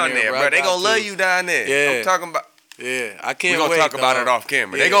you down there, bro. They gonna love you down there. Yeah. I'm talking about. Yeah, I can't We're wait. gonna talk about it off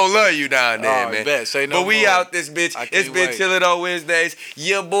camera. They gonna love you down there, man. Bet. Say no but we more. out this bitch. It's been wait. Chillin' on Wednesdays.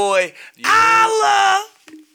 Your boy, Allah.